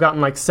think I've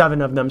gotten like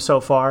 7 of them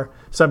so far.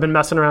 So I've been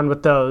messing around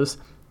with those.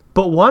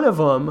 But one of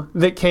them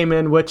that came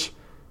in, which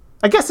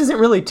I guess isn't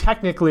really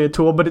technically a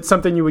tool, but it's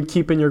something you would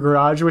keep in your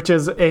garage, which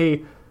is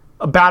a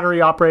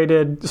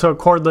battery-operated, so a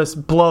cordless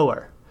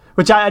blower,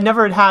 which I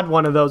never had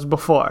one of those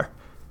before.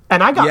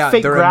 And I got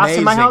fake grass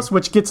in my house,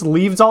 which gets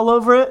leaves all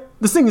over it.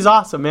 This thing is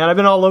awesome, man. I've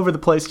been all over the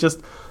place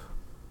just...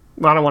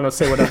 I don't want to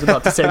say what I was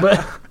about to say,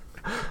 but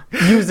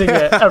using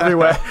it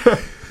everywhere.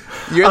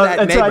 You're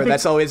that neighbor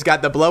that's always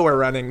got the blower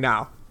running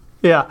now.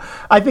 Yeah.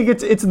 I think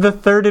it's the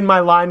third in my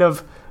line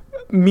of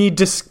me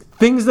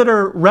things that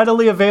are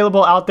readily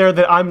available out there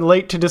that I'm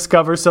late to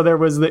discover. So there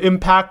was the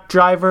impact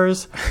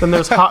drivers, then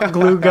there's hot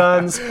glue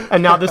guns,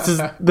 and now this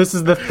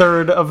is the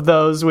third of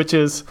those, which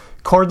is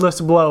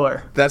cordless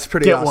blower. That's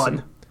pretty awesome.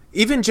 One.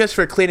 Even just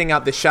for cleaning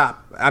out the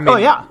shop. I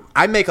mean,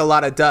 I make a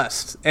lot of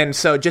dust, and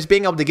so just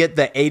being able to get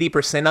the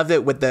 80% of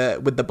it with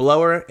the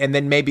blower, and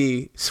then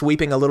maybe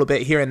sweeping a little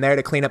bit here and there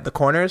to clean up the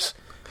corners,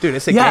 dude,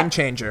 it's a game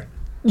changer.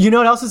 You know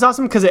what else is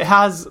awesome? Because it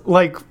has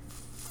like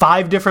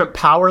 5 different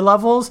power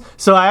levels.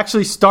 So I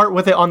actually start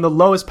with it on the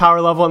lowest power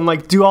level and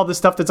like do all the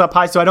stuff that's up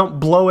high, so I don't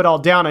blow it all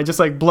down. I just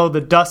like blow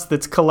the dust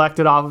that's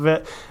collected off of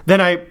it.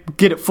 Then I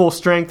get it full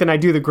strength and I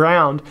do the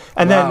ground.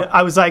 And then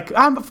I was like,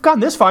 I've gotten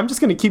this far, I'm just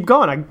going to keep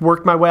going. I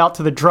worked my way out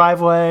to the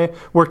driveway,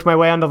 worked my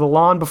way onto the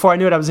lawn. Before I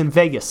knew it, I was in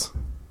Vegas.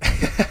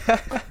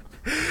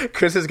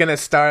 Chris is going to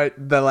start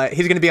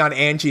he's going to be on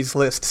Angie's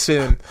list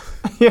soon.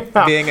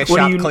 Being a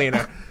shop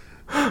cleaner.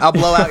 I'll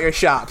blow out your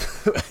shop.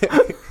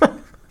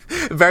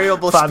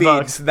 Variable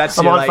speeds. $5. That's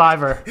I'm on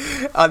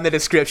Fiverr. On the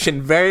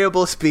description.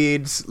 Variable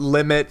speeds,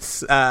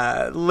 limits,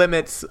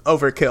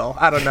 overkill.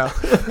 I don't know.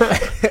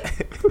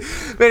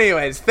 But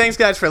anyways, thanks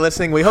guys for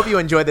listening. We hope you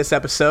enjoyed this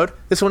episode.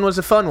 This one was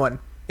a fun one.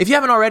 If you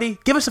haven't already,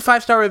 give us a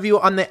 5-star review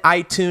on the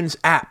iTunes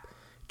app.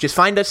 Just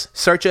find us,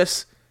 search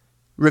us,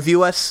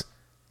 review us.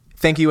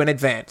 Thank you in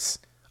advance.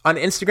 On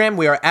Instagram,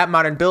 we are at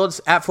Modern Builds,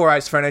 at 4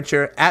 Eyes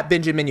Furniture, at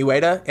Benjamin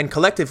Ueda, and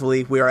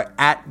collectively, we are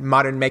at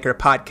Modern Maker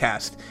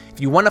Podcast.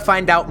 If you want to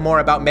find out more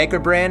about Maker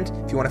Brand,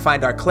 if you want to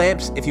find our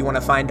clamps, if you want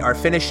to find our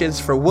finishes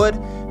for wood,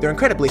 they're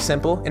incredibly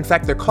simple. In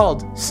fact, they're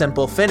called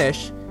Simple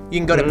Finish. You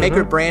can go to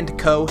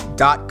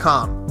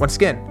makerbrandco.com. Once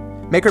again,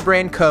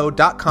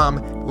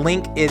 makerbrandco.com.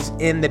 Link is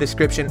in the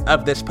description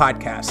of this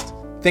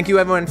podcast. Thank you,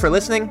 everyone, for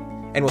listening,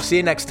 and we'll see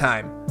you next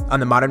time on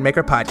the Modern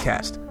Maker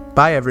Podcast.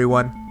 Bye,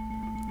 everyone.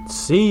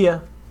 See ya.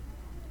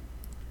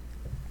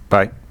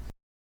 Bye.